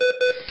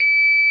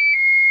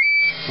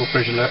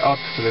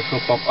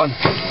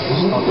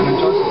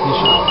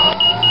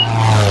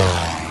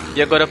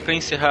 E agora, para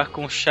encerrar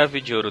com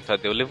chave de ouro,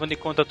 Tadeu, levando em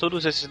conta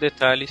todos esses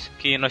detalhes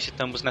que nós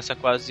citamos nessa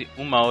quase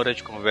uma hora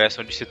de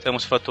conversa, onde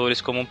citamos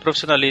fatores como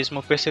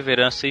profissionalismo,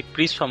 perseverança e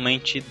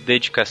principalmente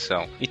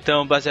dedicação.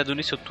 Então, baseado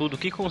nisso tudo,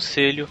 que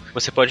conselho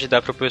você pode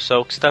dar para o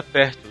pessoal que está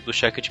perto do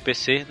cheque de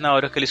PC na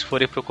hora que eles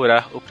forem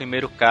procurar o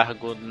primeiro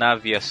cargo na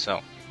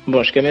aviação? Bom,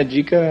 acho que a minha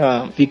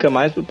dica fica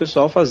mais pro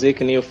pessoal fazer,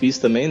 que nem eu fiz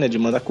também, né, de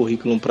mandar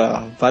currículo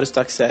para vários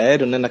táxis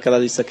aéreos, né, naquela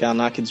lista que a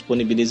ANAC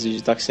disponibiliza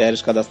de táxis aéreos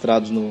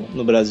cadastrados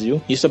no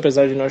Brasil. Isso,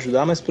 apesar de não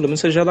ajudar, mas pelo menos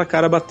você já dá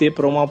cara a bater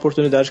para uma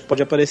oportunidade que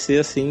pode aparecer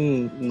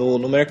assim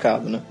no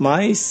mercado, né.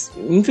 Mas,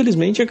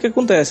 infelizmente, é o que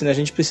acontece, né, a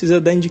gente precisa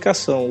da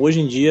indicação.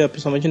 Hoje em dia,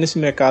 principalmente nesse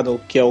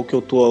mercado que é o que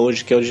eu tô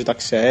hoje, que é o de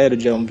táxi aéreo,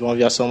 de uma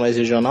aviação mais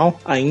regional,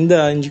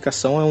 ainda a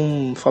indicação é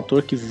um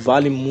fator que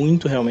vale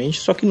muito realmente,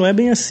 só que não é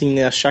bem assim,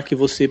 né, achar que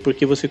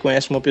porque você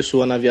conhece uma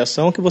pessoa na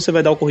aviação, que você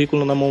vai dar o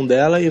currículo na mão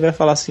dela e vai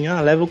falar assim,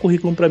 leva o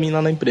currículo pra mim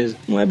lá na empresa.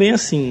 Não é bem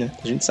assim, né?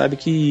 A gente sabe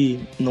que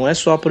não é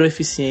só a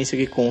proeficiência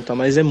que conta,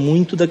 mas é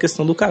muito da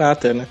questão do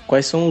caráter, né?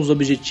 Quais são os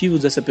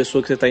objetivos dessa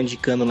pessoa que você tá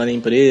indicando lá na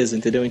empresa,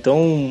 entendeu?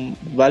 Então,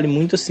 vale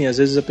muito assim, às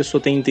vezes a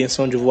pessoa tem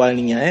intenção de voar em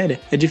linha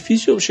aérea, é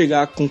difícil eu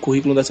chegar com o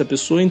currículo dessa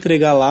pessoa e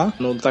entregar lá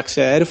no táxi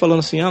aéreo falando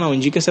assim, não,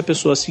 indica essa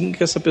pessoa assim,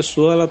 que essa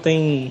pessoa ela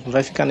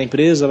vai ficar na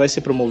empresa, vai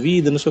ser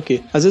promovida, não sei o quê.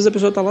 Às vezes a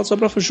pessoa tá lá só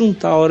pra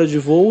juntar a hora de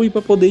voo e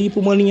pra poder ir para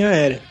uma linha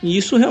aérea. E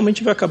isso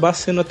realmente vai acabar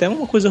sendo até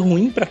uma coisa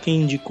ruim para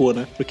quem indicou,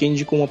 né? Porque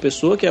indicou uma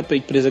pessoa que a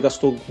empresa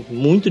gastou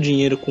muito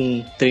dinheiro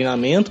com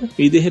treinamento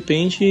e de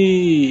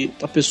repente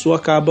a pessoa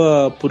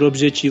acaba, por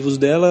objetivos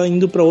dela,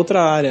 indo para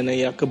outra área, né?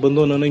 E acaba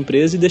abandonando a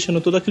empresa e deixando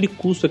todo aquele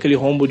custo, aquele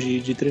rombo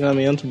de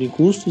treinamento, de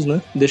custos,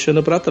 né?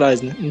 Deixando para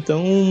trás, né?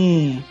 Então,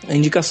 a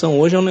indicação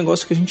hoje é um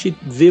negócio que a gente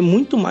vê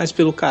muito mais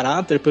pelo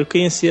caráter, por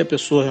conhecer a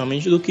pessoa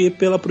realmente, do que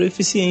pela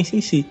proeficiência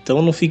em si. Então,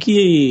 não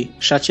fique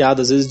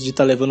chateado, às vezes, de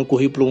estar levando o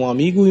currículo a um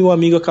amigo e o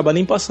amigo acaba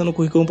nem passando o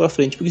currículo pra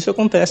frente, porque isso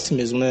acontece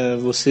mesmo, né?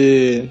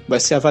 Você vai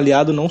ser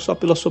avaliado não só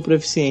pela sua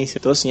proeficiência.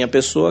 Então, assim, a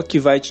pessoa que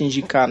vai te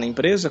indicar na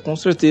empresa, com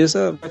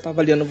certeza vai estar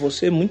avaliando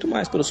você muito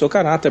mais pelo seu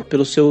caráter,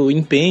 pelo seu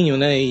empenho,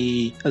 né?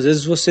 E às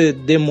vezes você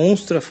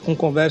demonstra com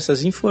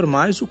conversas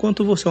informais o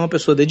quanto você é uma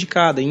pessoa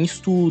dedicada em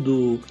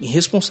estudo, em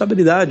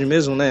responsabilidade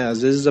mesmo, né?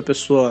 Às vezes a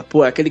pessoa,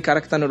 é aquele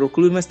cara que tá no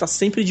aeroclube, mas tá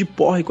sempre de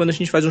porra, e quando a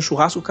gente faz um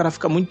churrasco, o cara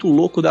fica muito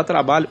louco, dá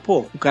trabalho.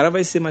 O cara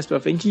vai ser mais pra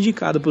frente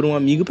indicado por um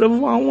amigo pra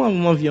voar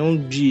um avião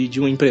de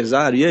um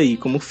empresário. E aí,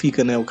 como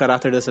fica, né, o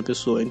caráter dessa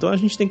pessoa? Então a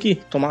gente tem que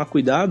tomar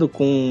cuidado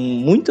com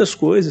muitas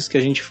coisas que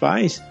a gente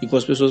faz e com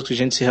as pessoas que a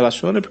gente se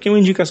relaciona, porque uma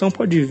indicação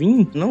pode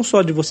vir não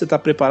só de você estar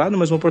preparado,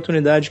 mas uma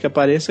oportunidade que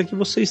apareça que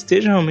você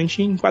esteja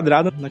realmente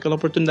enquadrado naquela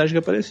oportunidade que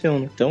apareceu,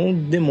 né? Então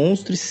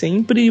demonstre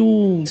sempre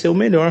o seu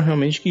melhor,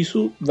 realmente, que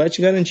isso vai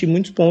te garantir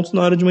muitos pontos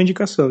na hora de uma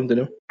indicação,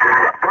 entendeu?